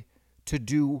studied to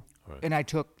do, right. And I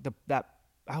took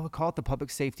I would call it the public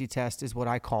safety test is what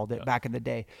I called it back in the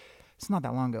day. It's not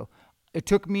that long ago. It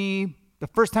took me, the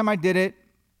first time I did it,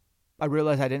 I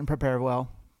realized I didn't prepare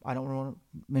well. I don't want to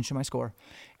mention my score.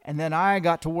 And then I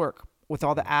got to work with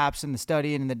all the apps and the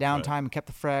studying and the downtime and kept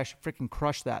it fresh, freaking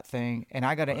crushed that thing. And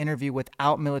I got an interview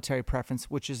without military preference,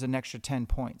 which is an extra 10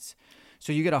 points.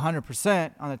 So you get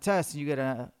 100% on the test, and you get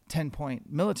a 10-point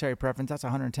military preference. That's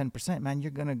 110%, man.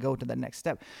 You're going to go to the next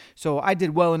step. So I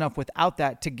did well enough without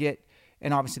that to get,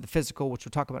 and obviously the physical, which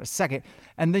we'll talk about in a second.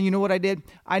 And then you know what I did?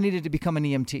 I needed to become an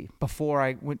EMT before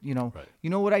I went, You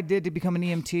know what I did to become an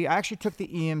EMT? I actually took the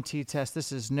EMT test.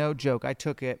 This is no joke. I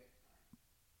took it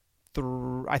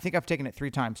I think I've taken it 3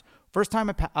 times.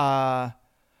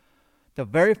 The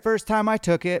very first time I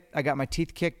took it, I got my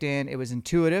teeth kicked in. It was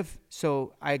intuitive.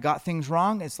 So I got things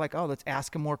wrong. It's like, let's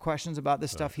ask him more questions about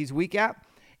this stuff he's weak at.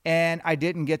 And I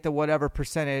didn't get the whatever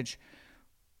percentage.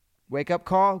 Wake up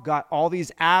call, got all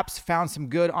these apps, found some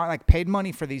good, paid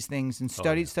money for these things and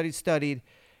studied.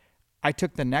 I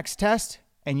took the next test,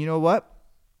 and you know what?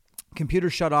 Computer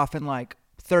shut off in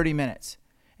 30 minutes.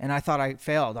 And I thought I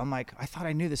failed. I'm like, I thought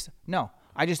I knew this. No,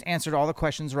 I just answered all the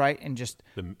questions right and just,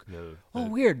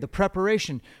 weird, the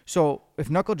preparation. So if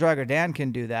Knuckle Dragger Dan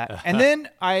can do that. And then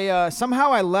I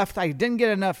somehow I left. I didn't get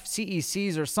enough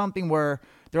CECs or something where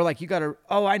they're like, you got to,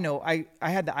 I know. I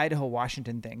had the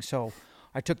Idaho-Washington thing. So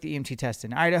I took the EMT test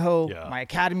in Idaho. Yeah. My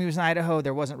academy was in Idaho.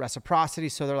 There wasn't reciprocity.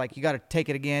 So they're like, you got to take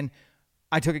it again.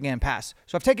 I took it again and passed.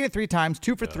 So I've taken it 3 times,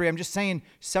 2 for 3. I'm just saying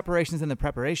separations in the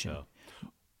preparation. Yeah.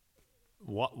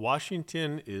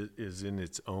 Washington is in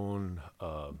its own.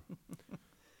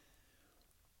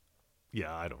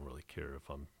 Yeah, I don't really care if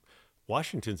I'm.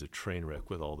 Washington's a train wreck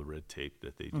with all the red tape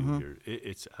that they do here.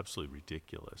 It's absolutely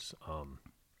ridiculous.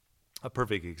 A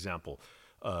perfect example,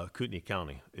 Kootenai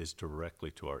County is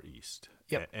directly to our east.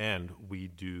 Yep. And we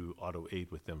do auto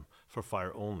aid with them for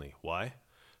fire only. Why?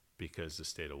 Because the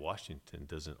state of Washington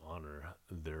doesn't honor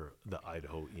the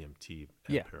Idaho EMT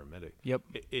and paramedic. Yep.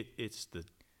 It's the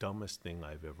dumbest thing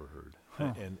I've ever heard.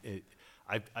 And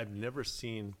I've never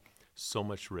seen so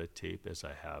much red tape as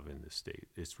I have in this state.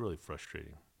 It's really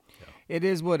frustrating. Yeah. It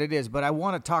is what it is, but I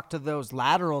want to talk to those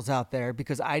laterals out there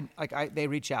because they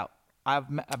reach out. I've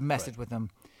messaged with them.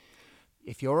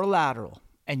 If you're a lateral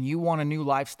and you want a new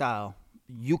lifestyle,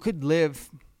 you could live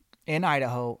in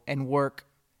Idaho and work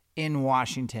in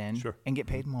Washington and get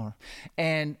paid more.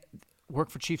 And work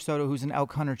for Chief Soto, who's an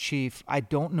elk hunter chief. I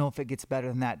don't know if it gets better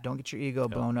than that. Don't get your ego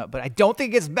blown up, but I don't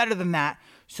think it gets better than that.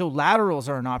 So laterals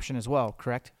are an option as well,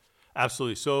 correct?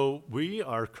 Absolutely. So we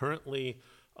are currently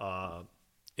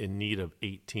in need of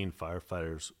 18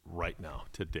 firefighters right now,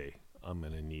 today. I'm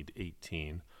going to need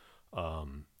 18.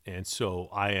 And so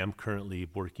I am currently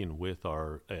working with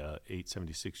our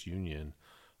 876 union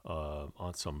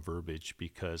on some verbiage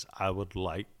because I would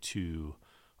like to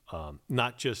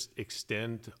not just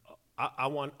extend. I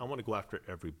want to go after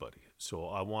everybody. So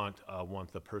I want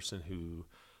the person who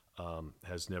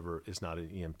is not an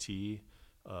EMT,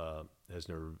 has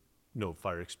no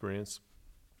fire experience,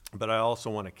 but I also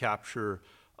want to capture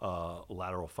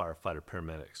lateral firefighter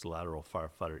paramedics, lateral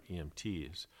firefighter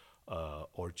EMTs,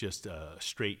 or just a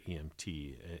straight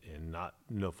EMT and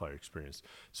no fire experience.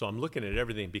 So I'm looking at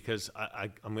everything because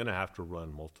I'm going to have to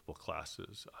run multiple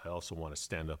classes. I also want to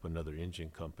stand up another engine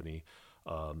company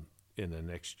in the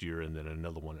next year and then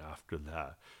another one after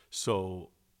that.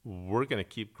 So we're going to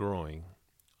keep growing,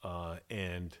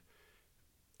 and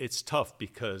it's tough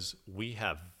because we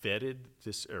have vetted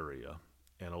this area,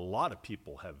 and a lot of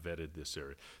people have vetted this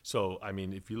area. So, I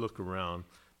mean, if you look around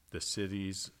the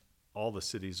cities, all the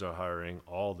cities are hiring,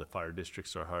 all the fire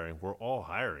districts are hiring, we're all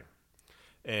hiring.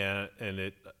 And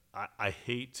I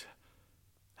hate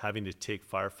having to take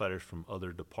firefighters from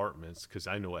other departments because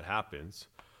I know what happens.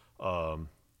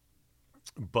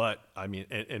 But, I mean,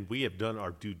 and we have done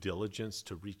our due diligence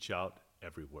to reach out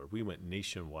everywhere. We went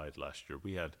nationwide last year.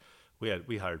 We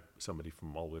hired somebody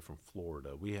from all the way from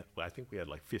Florida. I think we had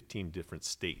like 15 different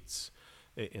states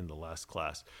in the last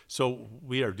class. So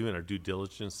we are doing our due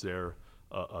diligence there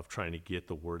of trying to get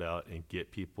the word out and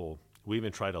get people. We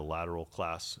even tried a lateral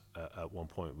class at one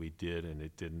point. We did, and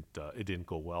it didn't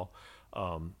go well.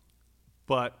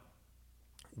 But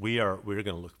we're going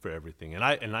to look for everything. And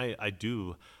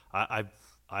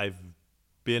I've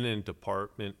been in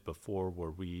department before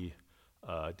where we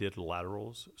did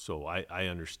laterals, so I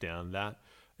understand that.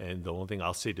 And the only thing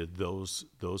I'll say to those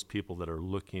people that are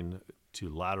looking to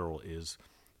lateral is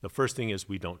the first thing is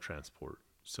we don't transport.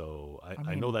 So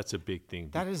I know that's a big thing.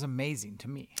 That is amazing to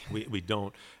me. We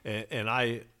don't, and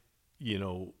I,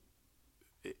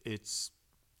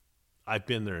 I've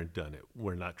been there and done it.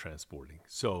 We're not transporting.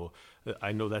 So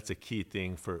I know that's a key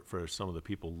thing for some of the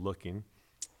people looking.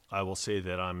 I will say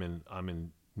that I'm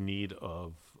in need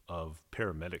of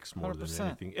paramedics more 100%. than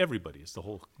anything. Everybody is the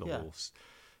whole. You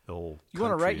want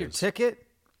to write your ticket?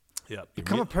 Yeah,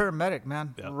 become a paramedic,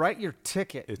 man. Yeah. Write your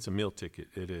ticket. It's a meal ticket.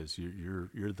 It is.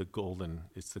 You're the golden.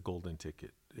 It's the golden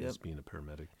ticket. Is being a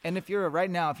paramedic. And if you're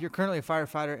currently a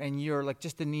firefighter and you're like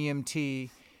just an EMT,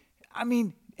 I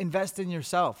mean, invest in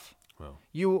yourself. Well,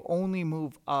 you only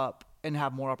move up and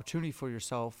have more opportunity for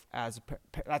yourself as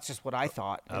that's just what I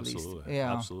thought. Absolutely. At least.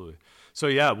 Yeah. Absolutely. So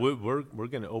yeah, we're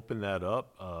going to open that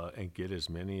up and get as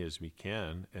many as we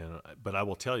can. But I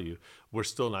will tell you, we're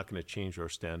still not going to change our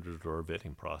standard or our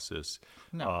vetting process.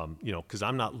 No. Because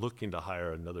I'm not looking to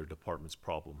hire another department's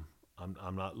problem.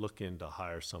 I'm not looking to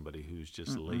hire somebody who's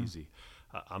just lazy.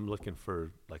 I'm looking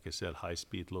for, like I said, high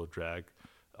speed, low drag.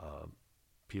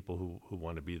 People who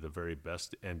want to be the very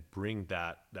best and bring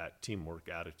that teamwork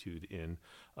attitude in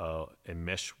and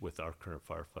mesh with our current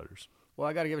firefighters. Well,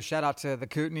 I got to give a shout out to the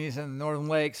Kootenays and the Northern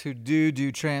Lakes who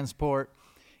do transport.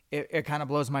 It kind of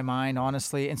blows my mind,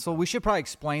 honestly. And so we should probably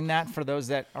explain that for those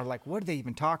that are like, what are they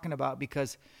even talking about?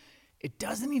 Because it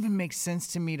doesn't even make sense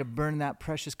to me to burn that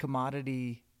precious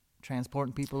commodity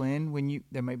transporting people in when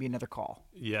there may be another call.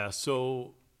 Yeah,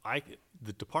 so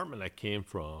the department I came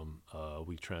from,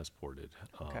 we transported.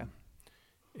 Okay.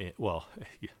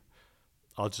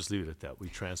 I'll just leave it at that. We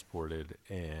transported,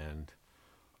 and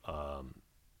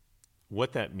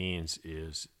what that means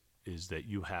is is that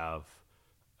you have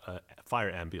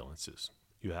fire ambulances.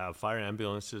 You have fire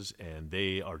ambulances, and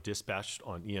they are dispatched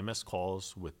on EMS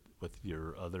calls with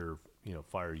your other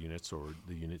fire units or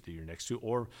the unit that you're next to,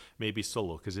 or maybe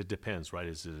solo, because it depends, right?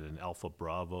 Is it an Alpha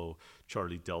Bravo,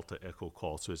 Charlie Delta Echo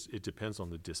call? So it depends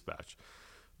on the dispatch.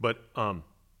 But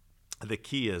the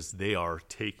key is they are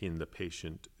taking the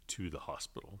patient to the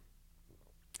hospital.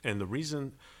 And the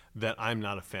reason that I'm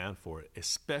not a fan for it,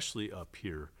 especially up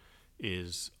here,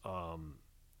 is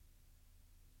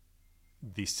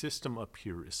the system up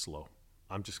here is slow.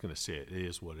 I'm just going to say it. It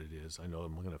is what it is. I know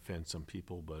I'm going to offend some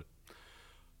people, but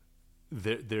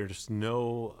there's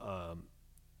no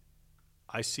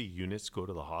I see units go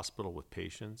to the hospital with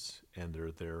patients, and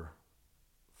they're there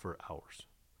for hours.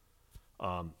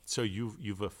 So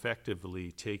you've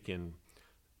effectively taken,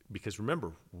 because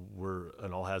remember, we're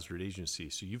an all-hazard agency,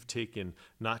 so you've taken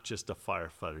not just a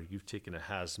firefighter, you've taken a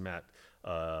hazmat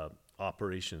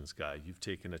operations guy, you've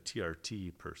taken a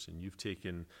TRT person, you've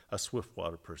taken a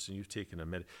Swiftwater person, you've taken a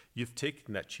medic, you've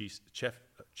taken that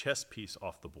chess piece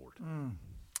off the board.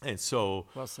 And so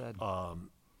Well said.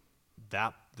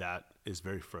 That is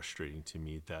very frustrating to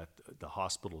me, that the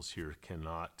hospitals here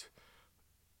cannot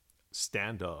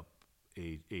stand up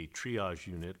a triage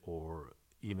unit or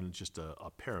even just a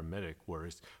paramedic,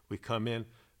 whereas we come in,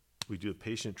 we do a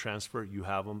patient transfer, you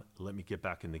have them, let me get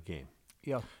back in the game.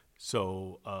 Yeah.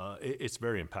 So it's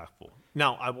very impactful.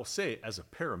 Now, I will say, as a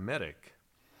paramedic,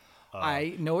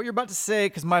 I know what you're about to say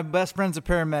because my best friend's a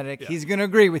paramedic. Yeah. He's going to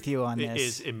agree with you on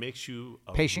this. it makes you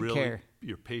Patient care.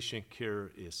 Your patient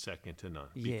care is second to none,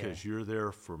 Yeah. because you're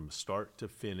there from start to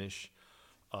finish.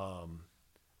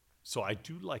 So I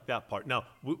do like that part. Now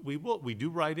we do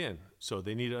write in, so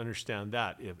they need to understand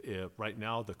that. If right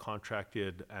now the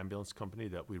contracted ambulance company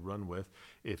that we run with,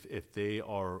 if they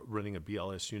are running a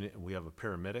BLS unit and we have a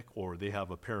paramedic, or they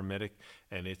have a paramedic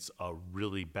and it's a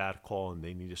really bad call and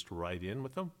they need us to write in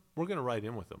with them, we're going to write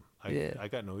in with them. I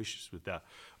got no issues with that.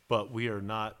 But we are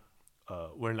not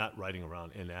we're not riding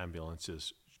around in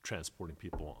ambulances transporting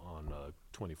people on a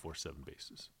 24/7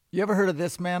 basis. You ever heard of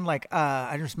this, man? Like,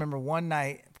 I just remember one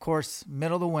night, of course,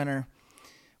 middle of the winter,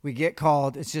 we get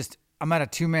called. It's just, I'm at a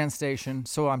 2-man station,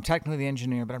 so I'm technically the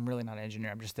engineer, but I'm really not an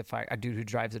engineer. I'm just a dude who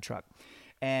drives the truck.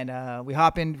 And we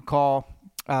hop in, call.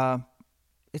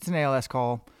 It's an ALS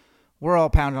call. We're all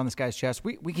pounding on this guy's chest.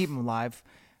 We keep him alive.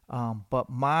 But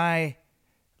my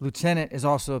lieutenant is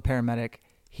also a paramedic.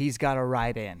 He's got a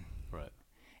ride in. Right.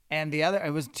 And we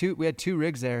had 2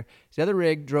 rigs there. The other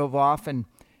rig drove off, and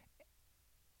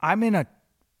I'm in a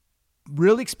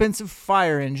really expensive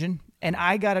fire engine, and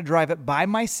I got to drive it by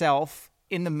myself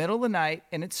in the middle of the night,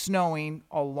 and it's snowing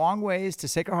a long ways to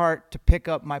Sacred Heart to pick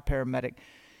up my paramedic.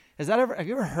 Have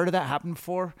you ever heard of that happen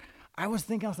before? I was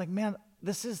like, man,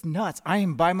 this is nuts. I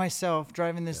am by myself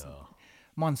driving this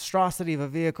monstrosity of a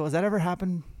vehicle. Has that ever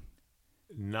happened?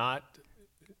 No.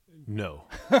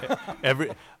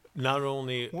 Not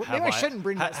only Well, have maybe I shouldn't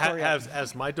bring that story up.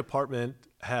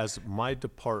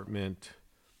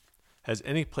 Has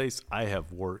any place I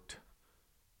have worked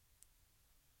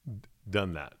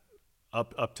done that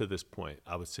up to this point?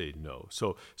 I would say no.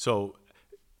 So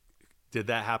did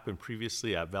that happen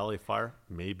previously at Valley Fire?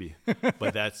 Maybe,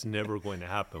 but that's never going to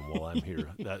happen while I'm here.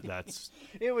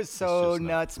 It was so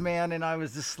nuts, man, and I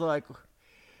was just like,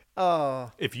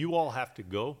 oh. If you all have to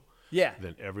go, Yeah.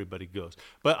 then everybody goes.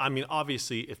 But I mean,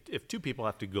 obviously, if 2 people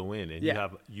have to go in, and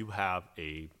you have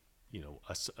a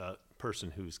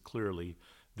person who's clearly,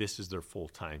 this is their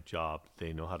full-time job,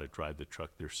 they know how to drive the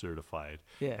truck, they're certified,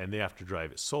 and they have to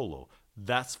drive it solo,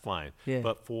 that's fine. Yeah.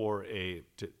 But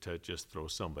to just throw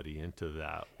somebody into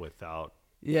that without,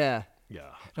 Yeah.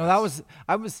 yeah. No,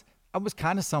 I was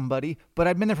kind of somebody, but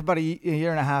I'd been there for about a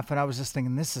year and a half, and I was just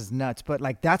thinking, this is nuts. But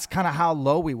like, that's kind of how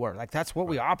low we were. Like, that's what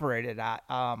we operated at,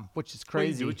 which is crazy.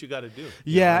 Well, you do what you got to do.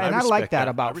 Yeah, and I like respect that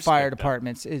about fire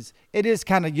departments. It is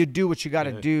kind of, you do what you got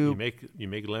to do. You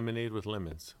make lemonade with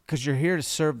lemons, because you're here to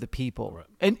serve the people. Right.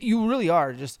 And you really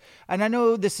are. And I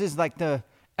know this is like the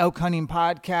elk hunting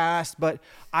podcast, but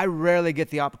I rarely get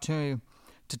the opportunity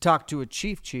to talk to a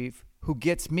chief who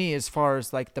gets me as far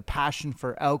as like the passion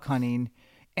for elk hunting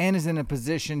and is in a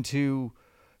position to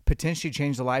potentially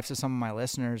change the lives of some of my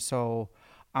listeners. So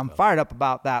I'm fired up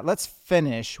about that. Let's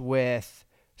finish with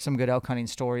some good elk hunting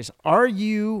stories. Are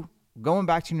you going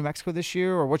back to New Mexico this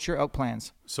year, or what's your elk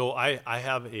plans? So I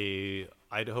have a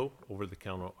Idaho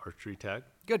over-the-counter archery tag.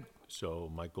 Good.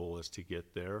 So my goal is to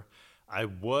get there. I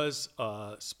was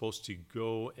supposed to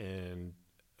go and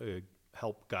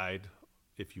help guide,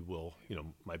 if you will,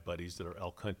 my buddies that are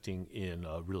elk hunting in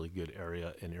a really good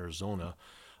area in Arizona.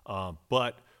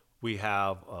 But we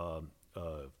have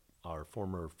our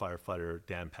former firefighter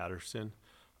Dan Patterson,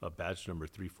 badge number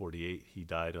 348. He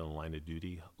died on the line of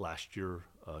duty last year.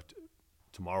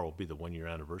 Tomorrow will be the 1-year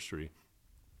anniversary.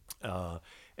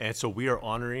 And so we are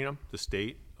honoring him. The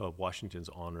state of Washington's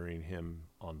honoring him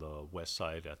on the west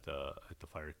side at the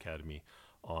Fire Academy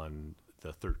on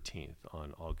the 13th,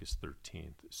 on August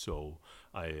 13th. So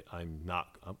I'm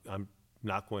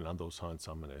not going on those hunts.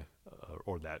 I'm gonna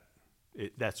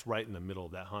that's right in the middle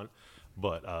of that hunt.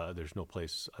 But there's no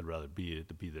place I'd rather be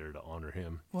to be there to honor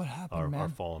him. What happened, our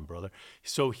fallen brother.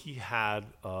 So he had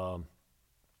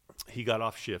he got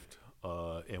off shift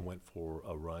and went for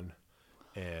a run,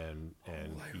 and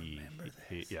he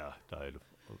died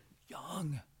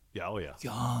Young. Yeah, oh yeah.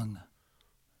 Young.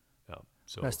 Yeah.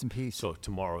 So rest in peace. So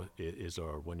tomorrow is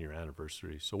our 1-year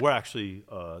anniversary. So we're actually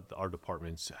our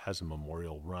department has a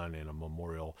memorial run and a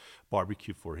memorial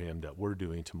barbecue for him that we're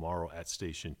doing tomorrow at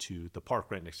Station 2, the park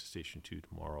right next to Station 2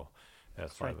 tomorrow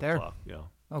at 5 there. o'clock. Yeah.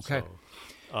 Okay.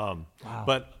 So, wow.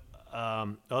 But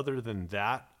other than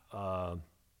that, well,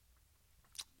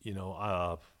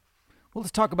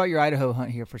 let's talk about your Idaho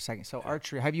hunt here for a second. So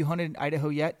archery, have you hunted Idaho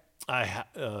yet?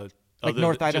 Like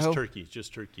North Idaho?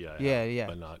 Just turkey. Yeah.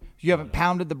 But not. You haven't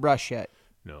pounded the brush yet.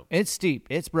 No. It's steep.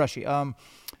 It's brushy.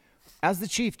 As the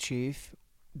chief,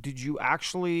 did you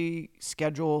actually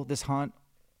schedule this hunt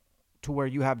to where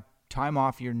you have time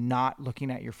off? You're not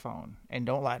looking at your phone, and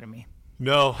don't lie to me.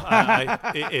 No.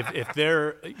 If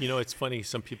they're, it's funny.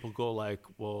 Some people go like,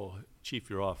 "Well, Chief,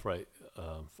 you're off, right?"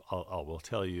 I'll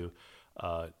tell you.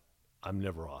 I'm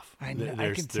never off. I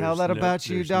can tell that about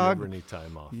you, dog. Never any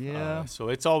time off. Yeah. So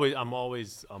it's always I'm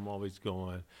always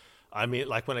going. I mean,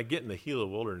 like when I get in the Gila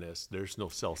Wilderness, there's no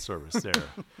cell service there.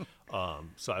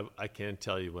 So I can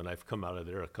tell you when I've come out of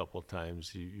there a couple of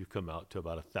times, you come out to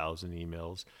about 1,000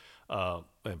 emails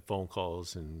and phone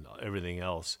calls and everything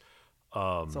else.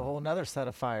 It's a whole nother set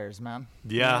of fires, man.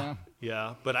 Yeah.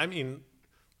 But I mean,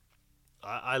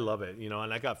 I love it,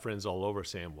 and I got friends all over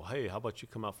saying, well, hey, how about you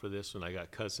come out for this? And I got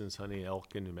cousins hunting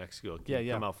elk in New Mexico. Can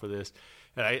you come out for this?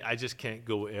 And I just can't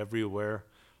go everywhere.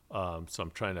 So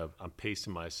I'm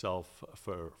pacing myself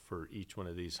for each one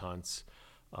of these hunts.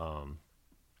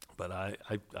 But I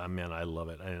love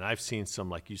it. And I've seen some,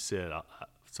 like you said,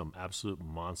 some absolute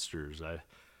monsters.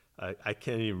 I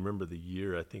can't even remember the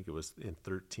year. I think it was in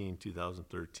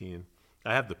 2013.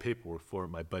 I have the paperwork for it.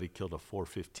 My buddy killed a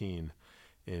 415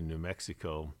 in New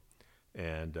Mexico,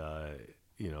 and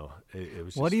it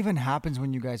was. What even happens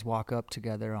when you guys walk up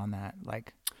together on that?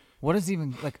 Like, what is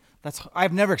even like?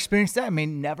 I've never experienced that. I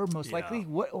mean, never. Most likely.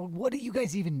 What do you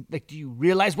guys even like? Do you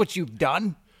realize what you've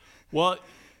done? Well,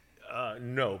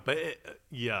 no, but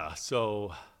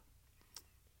So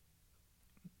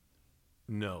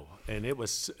no, and it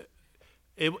was.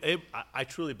 I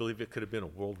truly believe it could have been a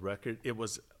world record. It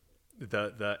was.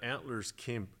 The antlers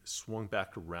swung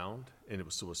back around, and it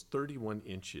was 31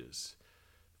 inches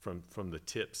from the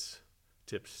tips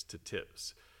to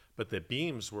tips. But the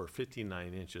beams were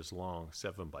 59 inches long,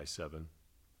 7x7.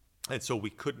 And so we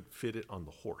couldn't fit it on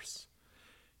the horse.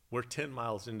 We're 10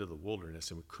 miles into the wilderness,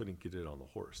 and we couldn't get it on the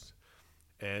horse.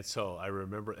 And so I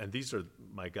remember, and these are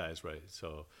my guys, right?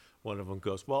 So one of them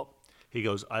goes, he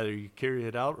goes, either you carry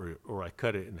it out or I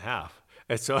cut it in half.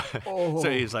 And so,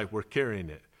 so he's like, we're carrying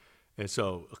it. And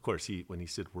so, of course, when he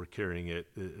said we're carrying it,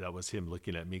 that was him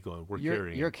looking at me going,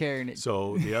 You're carrying it.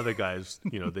 So the other guys,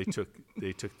 they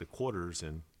took the quarters,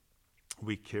 and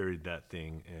we carried that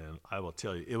thing. And I will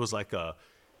tell you, it was like a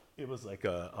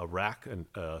rack, and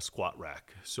a squat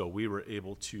rack. So we were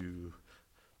able to.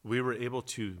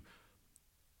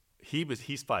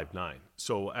 He's 5'9".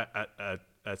 So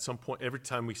at some point, every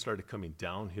time we started coming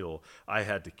downhill, I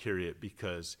had to carry it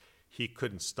because he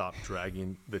couldn't stop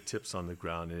dragging the tips on the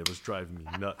ground, and it was driving me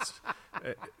nuts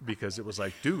because it was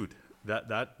like, dude,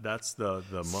 that's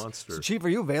the monster. So, Chief, are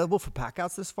you available for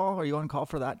packouts this fall? Are you on call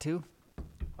for that too?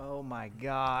 Oh my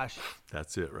gosh,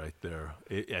 that's it right there.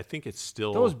 I think it's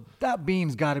still that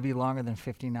beam's got to be longer than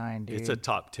 59, dude. It's a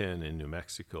top 10 in New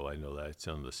Mexico. I know that it's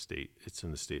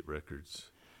in the state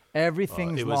records.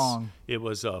 Everything's long. It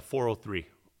was 403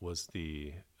 was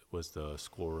the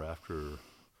score after.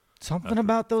 Something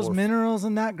about those minerals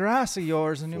in that grass of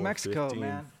yours in New Mexico,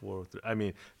 man. 403. I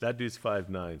mean, that dude's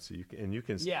 5'9", so you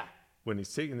can. Yeah. When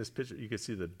he's taking this picture, you can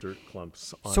see the dirt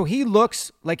clumps. So he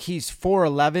looks like he's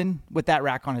 4'11" with that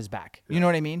rack on his back. You know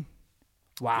what I mean?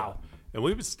 Wow. Yeah. And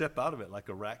we would step out of it like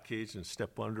a rat cage and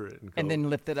step under it and go. And then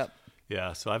lift it up.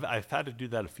 Yeah, so I've had to do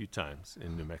that a few times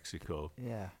in New Mexico.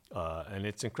 Yeah. And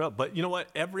it's incredible. But you know what?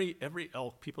 Every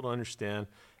elk, people don't understand,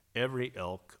 every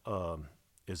elk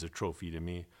is a trophy to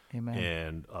me. Amen.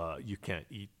 And you can't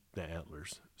eat the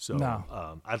antlers. So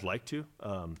No. I'd like to.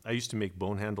 I used to make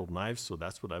bone-handled knives, so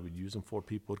that's what I would use them for.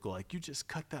 People would go like, "You just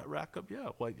cut that rack up?" Yeah,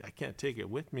 well, I can't take it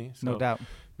with me. So No doubt.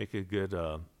 Make a good.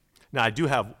 Now I do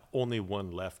have only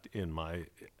one left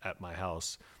at my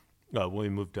house. When we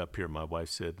moved up here, my wife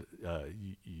said,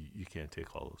 "You can't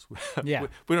take all those. Yeah.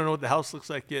 we don't know what the house looks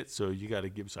like yet, so you got to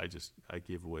give." So I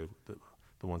gave away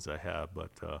the ones I have,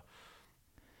 but.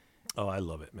 Oh, I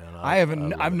love it, man.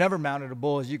 I've never mounted a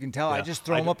bull, as you can tell. I Yeah, just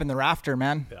throw them up in the rafter,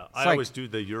 man. Yeah, It's I always do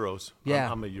the Euros.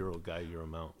 Yeah. I'm a Euro guy, Euro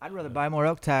mount. I'd rather buy more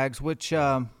elk tags, which here's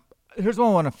one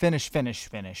I want to finish.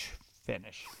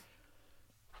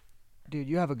 Dude,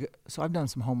 you have a good. So I've done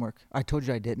some homework. I told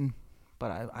you I didn't,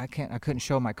 but I couldn't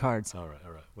show my cards. All right.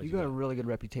 What You got a really good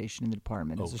reputation in the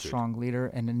department as a good. strong leader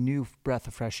and a new breath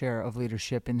of fresh air of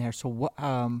leadership in there. So what?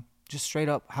 Just straight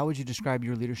up, how would you describe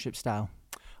your leadership style?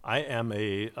 I am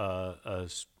a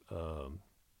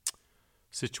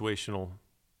situational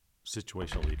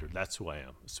leader. That's who I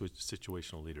am, a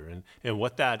situational leader. And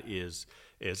what that is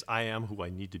I am who I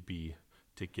need to be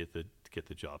to get the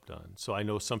job done. So I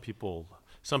know some people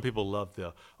love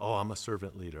I'm a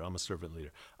servant leader. I'm a servant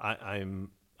leader.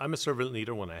 I'm a servant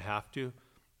leader when I have to,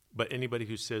 but anybody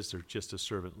who says they're just a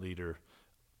servant leader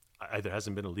either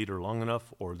hasn't been a leader long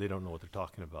enough or they don't know what they're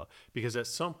talking about. Because at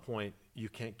some point you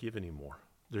can't give anymore.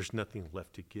 There's nothing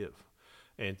left to give.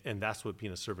 And that's what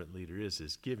being a servant leader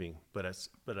is giving. But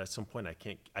at some point I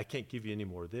can't give you any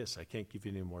more of this. I can't give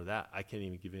you any more of that. I can't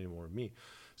even give you any more of me.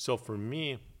 So for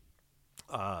me,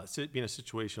 being a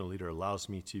situational leader allows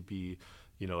me to be,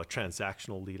 a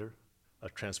transactional leader, a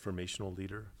transformational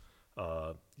leader,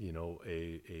 a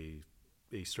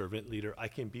servant leader. I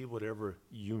can be whatever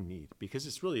you need because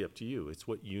it's really up to you. It's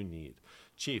what you need.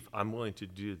 Chief, I'm willing to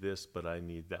do this, but I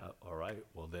need that. All right,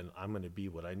 well then I'm going to be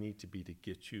what I need to be to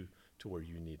get you to where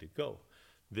you need to go.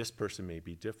 This person may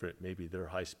be different. Maybe they're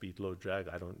high speed, low drag.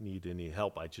 I don't need any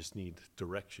help. I just need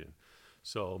direction.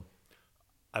 So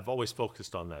I've always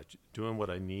focused on that, doing what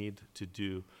I need to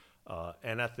do.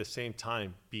 And at the same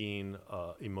time, being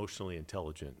emotionally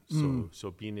intelligent.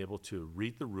 So being able to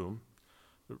read the room,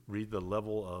 read the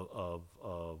level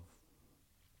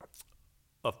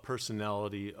of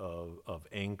personality, of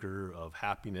anger, of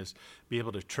happiness, be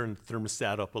able to turn the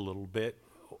thermostat up a little bit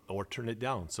or turn it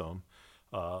down some.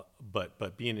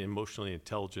 But being emotionally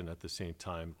intelligent at the same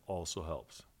time also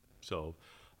helps. So,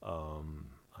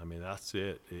 that's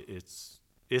it.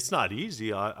 It's not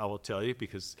easy, I will tell you,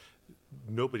 because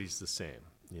nobody's the same.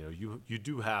 You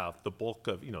do have the bulk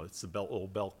of, it's the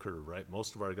old bell curve, right?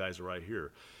 Most of our guys are right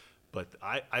here. But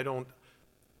I don't,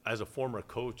 as a former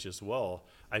coach as well,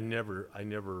 I never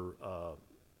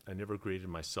graded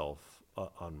myself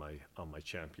on my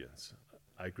champions.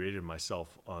 I graded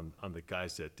myself on the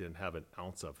guys that didn't have an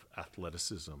ounce of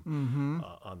athleticism,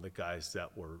 on the guys that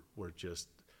were just,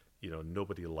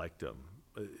 nobody liked them,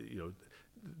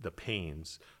 the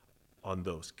pains on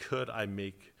those. Could I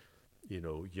make,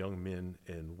 young men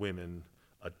and women,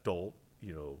 adult,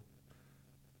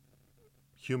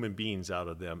 human beings out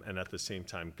of them, and at the same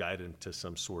time guide them to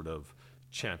some sort of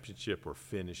championship or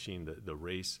finishing the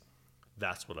race?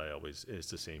 That's what it's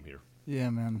the same here. Yeah,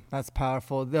 man, that's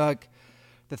powerful. The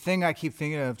thing I keep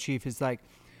thinking of, Chief, is like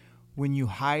when you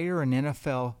hire an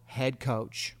NFL head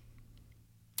coach,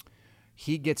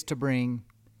 he gets to bring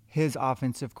his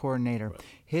offensive coordinator, right,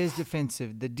 his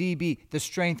defensive, the DB, the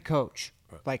strength coach,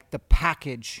 right, like the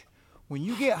package. When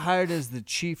you get hired as the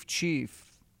chief,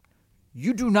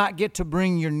 you do not get to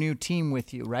bring your new team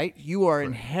with you, right? You are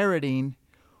inheriting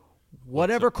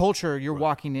whatever culture you're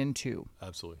walking into.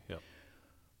 Absolutely, yeah.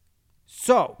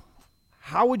 So,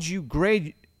 how would you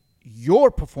grade your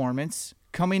performance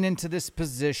coming into this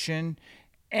position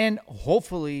and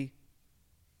hopefully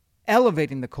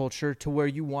elevating the culture to where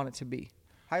you want it to be?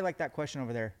 I like that question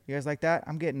over there. You guys like that?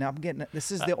 I'm getting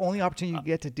this is the only opportunity you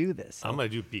get to do this. I'm going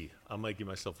to do B. I'm going to give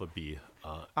myself a B.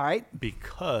 All right.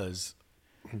 Because,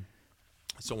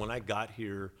 so when I got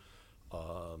here,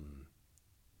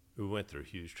 we went through a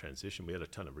huge transition. We had a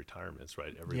ton of retirements,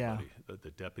 right? Everybody,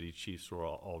 the deputy chiefs were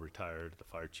all retired. The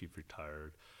fire chief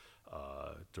retired.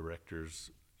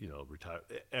 Directors, retired.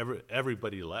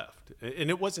 Everybody left. And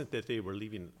it wasn't that they were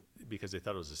leaving because they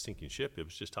thought it was a sinking ship. It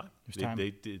was just time. They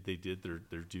did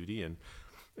their duty, and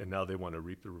now they want to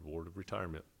reap the reward of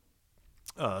retirement.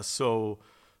 For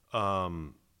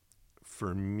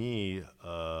me,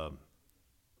 I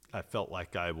felt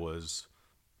like I was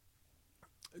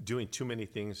doing too many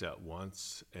things at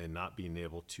once and not being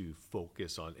able to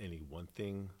focus on any one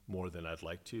thing more than I'd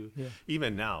like to. Yeah.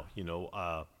 Even now,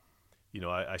 I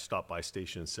stopped by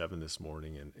Station 7 this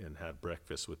morning and had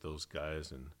breakfast with those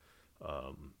guys, and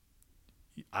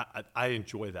I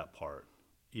enjoy that part.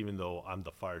 Even though I'm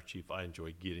the fire chief, I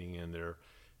enjoy getting in there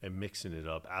and mixing it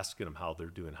up, asking them how they're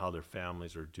doing, how their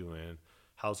families are doing,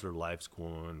 how's their lives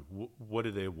going, what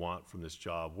do they want from this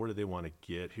job, where do they want to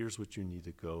get, here's what you need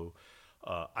to go.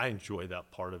 I enjoy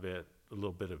that part of it, a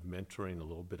little bit of mentoring, a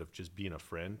little bit of just being a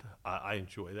friend. I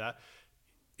enjoy that.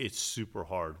 It's super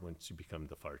hard once you become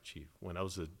the fire chief. When I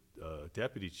was a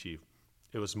deputy chief,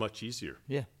 it was much easier.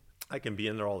 Yeah. I can be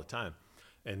in there all the time.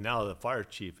 And now the fire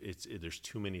chief, there's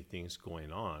too many things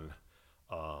going on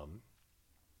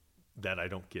that I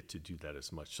don't get to do that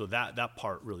as much. So that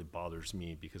part really bothers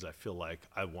me because I feel like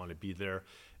I want to be there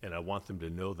and I want them to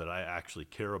know that I actually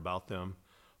care about them.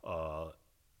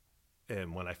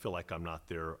 And when I feel like I'm not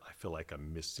there, I feel like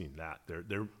I'm missing that.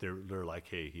 They're like,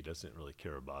 hey, he doesn't really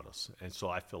care about us. And so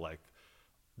I feel like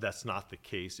that's not the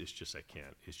case. It's just I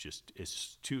can't.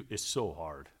 It's so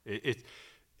hard.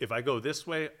 If I go this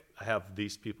way, I have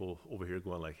these people over here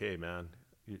going like, hey, man,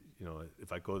 you know,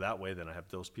 if I go that way, then I have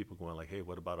those people going like, hey,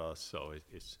 what about us? So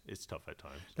it's tough at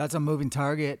times. That's a moving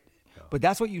target. Yeah. But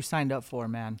that's what you signed up for,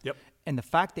 man. Yep. And the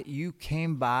fact that you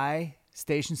came by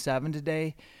Station 7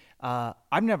 today,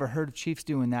 I've never heard of chiefs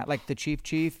doing that, like the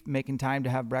chief making time to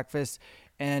have breakfast.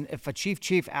 And if a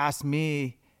chief asked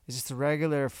me, is this a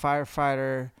regular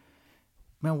firefighter,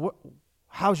 man,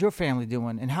 how's your family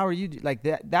doing? And how are you? Like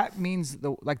that means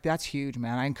that's huge,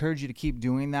 man. I encourage you to keep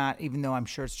doing that, even though I'm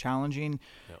sure it's challenging.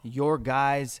 Yeah. Your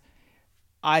guys,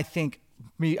 I think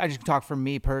I just talk for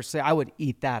me personally, I would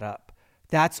eat that up.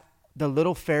 That's the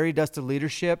little fairy dust of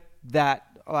leadership that,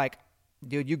 like,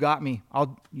 dude, you got me.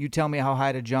 You tell me how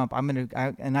high to jump. And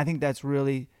I think that's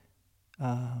really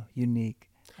unique.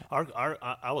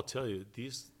 I will tell you,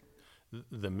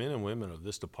 the men and women of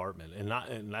this department,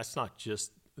 and that's not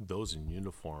just those in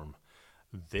uniform,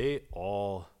 they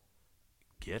all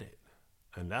get it.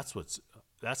 And that's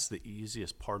the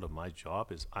easiest part of my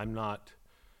job is I'm not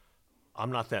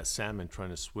that salmon trying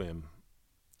to swim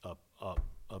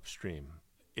upstream.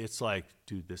 It's like,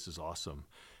 dude, this is awesome.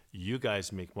 You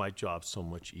guys make my job so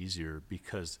much easier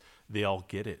because they all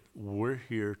get it. We're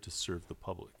here to serve the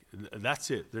public. That's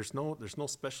it. There's no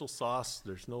special sauce.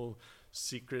 There's no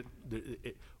secret.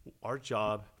 Our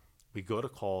job, we go to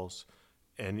calls,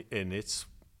 and it's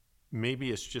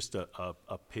just a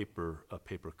paper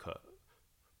cut,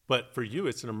 but for you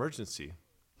it's an emergency,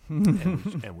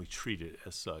 and we treat it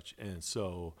as such. And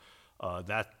so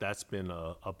that's been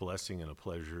a blessing and a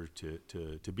pleasure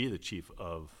to be the chief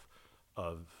of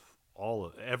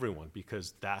everyone,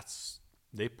 because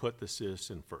they put the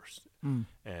citizen first,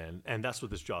 and that's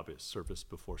what this job is: service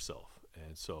before self.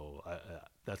 And so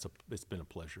it's been a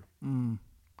pleasure.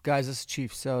 Guys, this is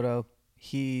Chief Soto.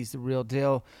 He's the real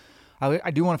deal.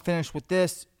 I do want to finish with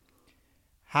this.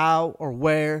 How or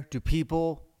where do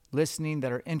people listening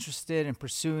that are interested in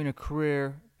pursuing a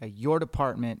career at your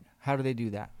department, how do they do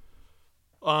that?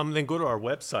 Then go to our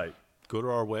website.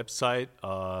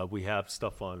 We have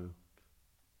stuff on.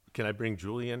 Can I bring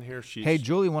Julie in here? Hey,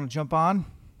 Julie, want to jump on?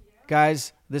 Yeah.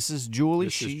 Guys, this is Julie.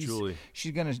 She's Julie.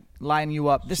 She's going to line you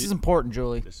up. This is important,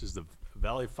 Julie. This is the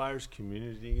Valley Fire's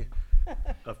Community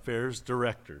Affairs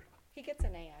Director. He gets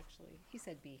an A, actually. He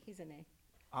said B. He's an A.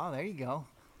 Oh, there you go.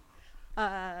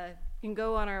 You can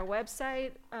go on our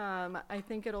website. I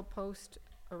think it'll post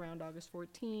around August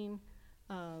 14.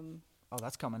 Oh,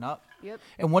 that's coming up. Yep.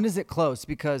 And when is it close?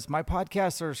 Because my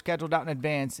podcasts are scheduled out in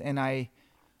advance, and I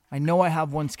know I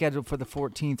have one scheduled for the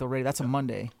 14th already. That's a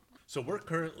Monday. So we're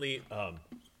currently,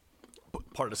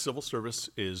 part of civil service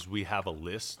is we have a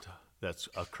list that's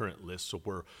a current list. So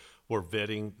we're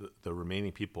vetting the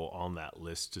remaining people on that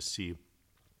list to see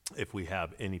if we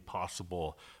have any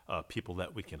possible people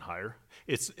that we can hire.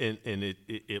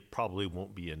 It probably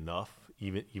won't be enough,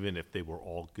 even if they were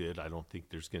all good. I don't think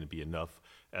there's going to be enough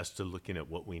as to looking at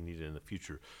what we need in the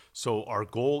future. So our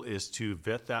goal is to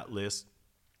vet that list,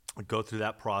 go through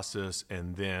that process,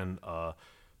 and then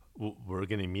we're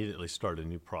going to immediately start a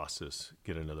new process,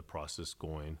 get another process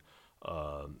going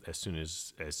as soon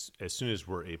as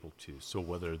we're able to. So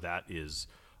whether that is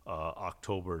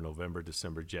October, November,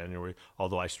 December, January,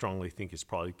 although I strongly think it's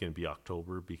probably going to be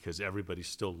October because everybody's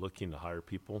still looking to hire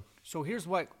people. So here's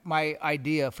what my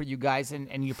idea for you guys,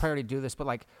 and you probably do this, but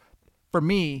like for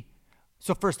me,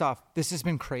 so first off, this has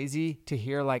been crazy to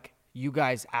hear like you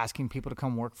guys asking people to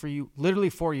come work for you.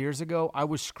 Literally 4 years ago, I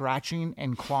was scratching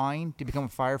and clawing to become a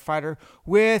firefighter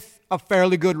with a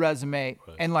fairly good resume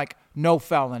and like no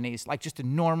felonies, like just a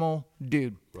normal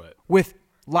dude with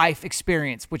life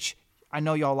experience, which I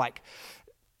know y'all like.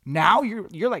 Now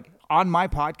you're like on my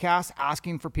podcast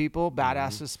asking for people,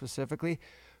 badasses specifically.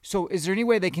 So is there any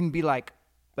way they can be like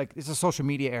like, it's a social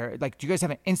media era. Like, do you guys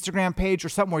have an Instagram page or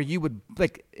something where you would,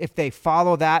 like, if they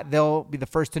follow that, they'll be the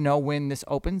first to know when this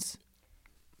opens?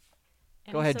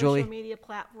 Go ahead, Julie. Social media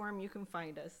platform, you can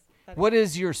find us. What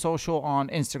is your social on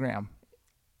Instagram?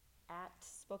 At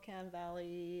Spokane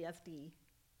Valley FD.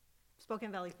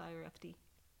 Spokane Valley Fire FD.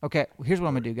 Okay, well, here's what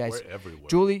I'm going to do, guys. We're everywhere.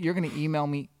 Julie, you're going to email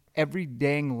me every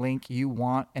dang link you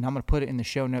want, and I'm going to put it in the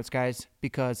show notes, guys,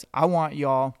 because I want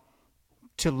y'all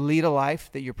to lead a life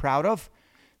that you're proud of,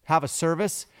 have a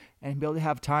service, and be able to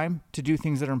have time to do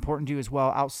things that are important to you as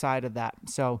well outside of that.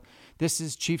 So this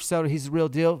is Chief Soda. He's the real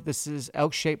deal. This is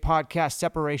Elk Shape Podcast.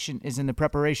 Separation is in the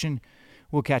preparation.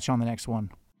 We'll catch you on the next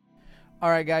one. All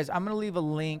right, guys, I'm going to leave a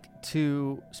link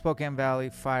to Spokane Valley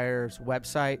Fire's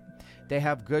website. They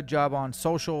have good job on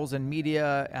socials and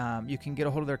media. You can get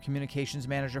a hold of their communications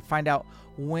manager, find out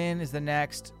when is the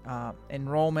next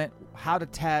enrollment, how to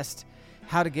test,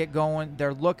 how to get going.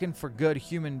 They're looking for good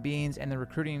human beings, and they're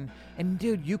recruiting. And,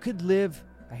 dude, you could live,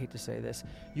 I hate to say this,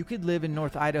 you could live in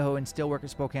North Idaho and still work at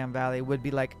Spokane Valley. It would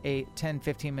be like a 10,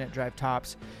 15-minute drive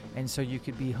tops, and so you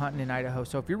could be hunting in Idaho.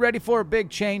 So if you're ready for a big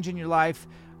change in your life,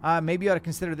 maybe you ought to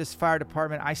consider this fire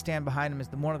department. I stand behind them as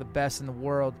one of the best in the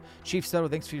world. Chief Soto,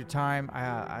 thanks for your time.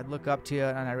 I look up to you,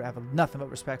 and I have nothing but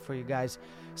respect for you guys.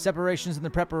 Separations in the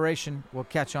preparation. We'll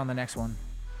catch you on the next one.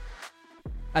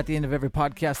 At the end of every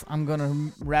podcast, I'm going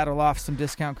to rattle off some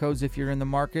discount codes if you're in the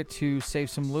market to save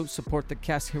some loot, support the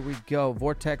cast. Here we go.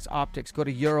 Vortex Optics. Go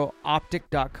to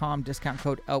eurooptic.com. Discount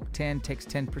code ELK10 takes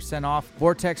 10% off.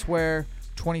 Vortex Wear,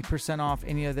 20% off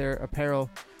any of their apparel.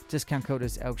 Discount code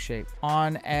is ElkShape.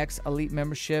 On X Elite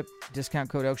membership, discount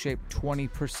code ElkShape,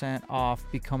 20% off.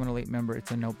 Become an Elite member.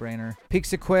 It's a no-brainer.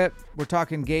 Peaks Equip, we're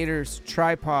talking gaiters,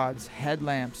 tripods,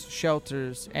 headlamps,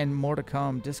 shelters, and more to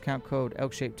come. Discount code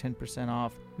ElkShape, 10%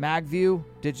 off. MagView,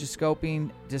 digiscoping,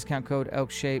 discount code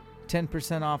ElkShape,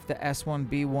 10% off the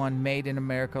S1B1 Made in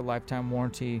America lifetime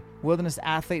warranty. Wilderness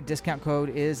Athlete discount code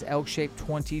is ElkShape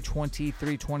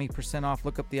 2023, 20% off.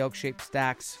 Look up the ElkShape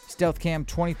stacks. Stealth Cam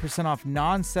 20% off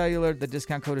non-cellular. The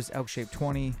discount code is ElkShape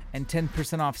 20 and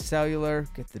 10% off cellular.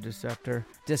 Get the Deceptor.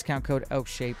 Discount code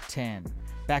ElkShape 10.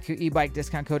 Backview e-bike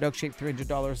discount code ElkShape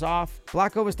 $300 off.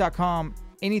 BlackOvis.com.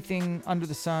 Anything under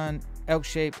the sun,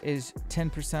 ElkShape is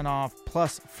 10% off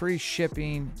plus free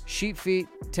shipping. Sheep Feet,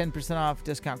 10% off,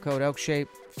 discount code ElkShape.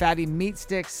 Fatty Meat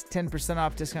Sticks, 10%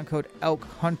 off, discount code Elk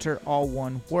Hunter, all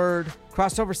one word.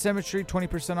 Crossover Symmetry,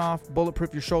 20% off.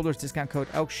 Bulletproof Your Shoulders, discount code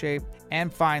ElkShape.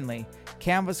 And finally,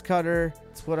 Canvas Cutter,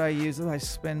 it's what I use. I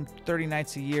spend 30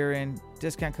 nights a year in.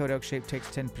 Discount code ElkShape takes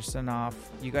 10% off.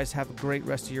 You guys have a great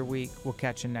rest of your week. We'll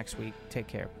catch you next week. Take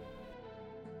care.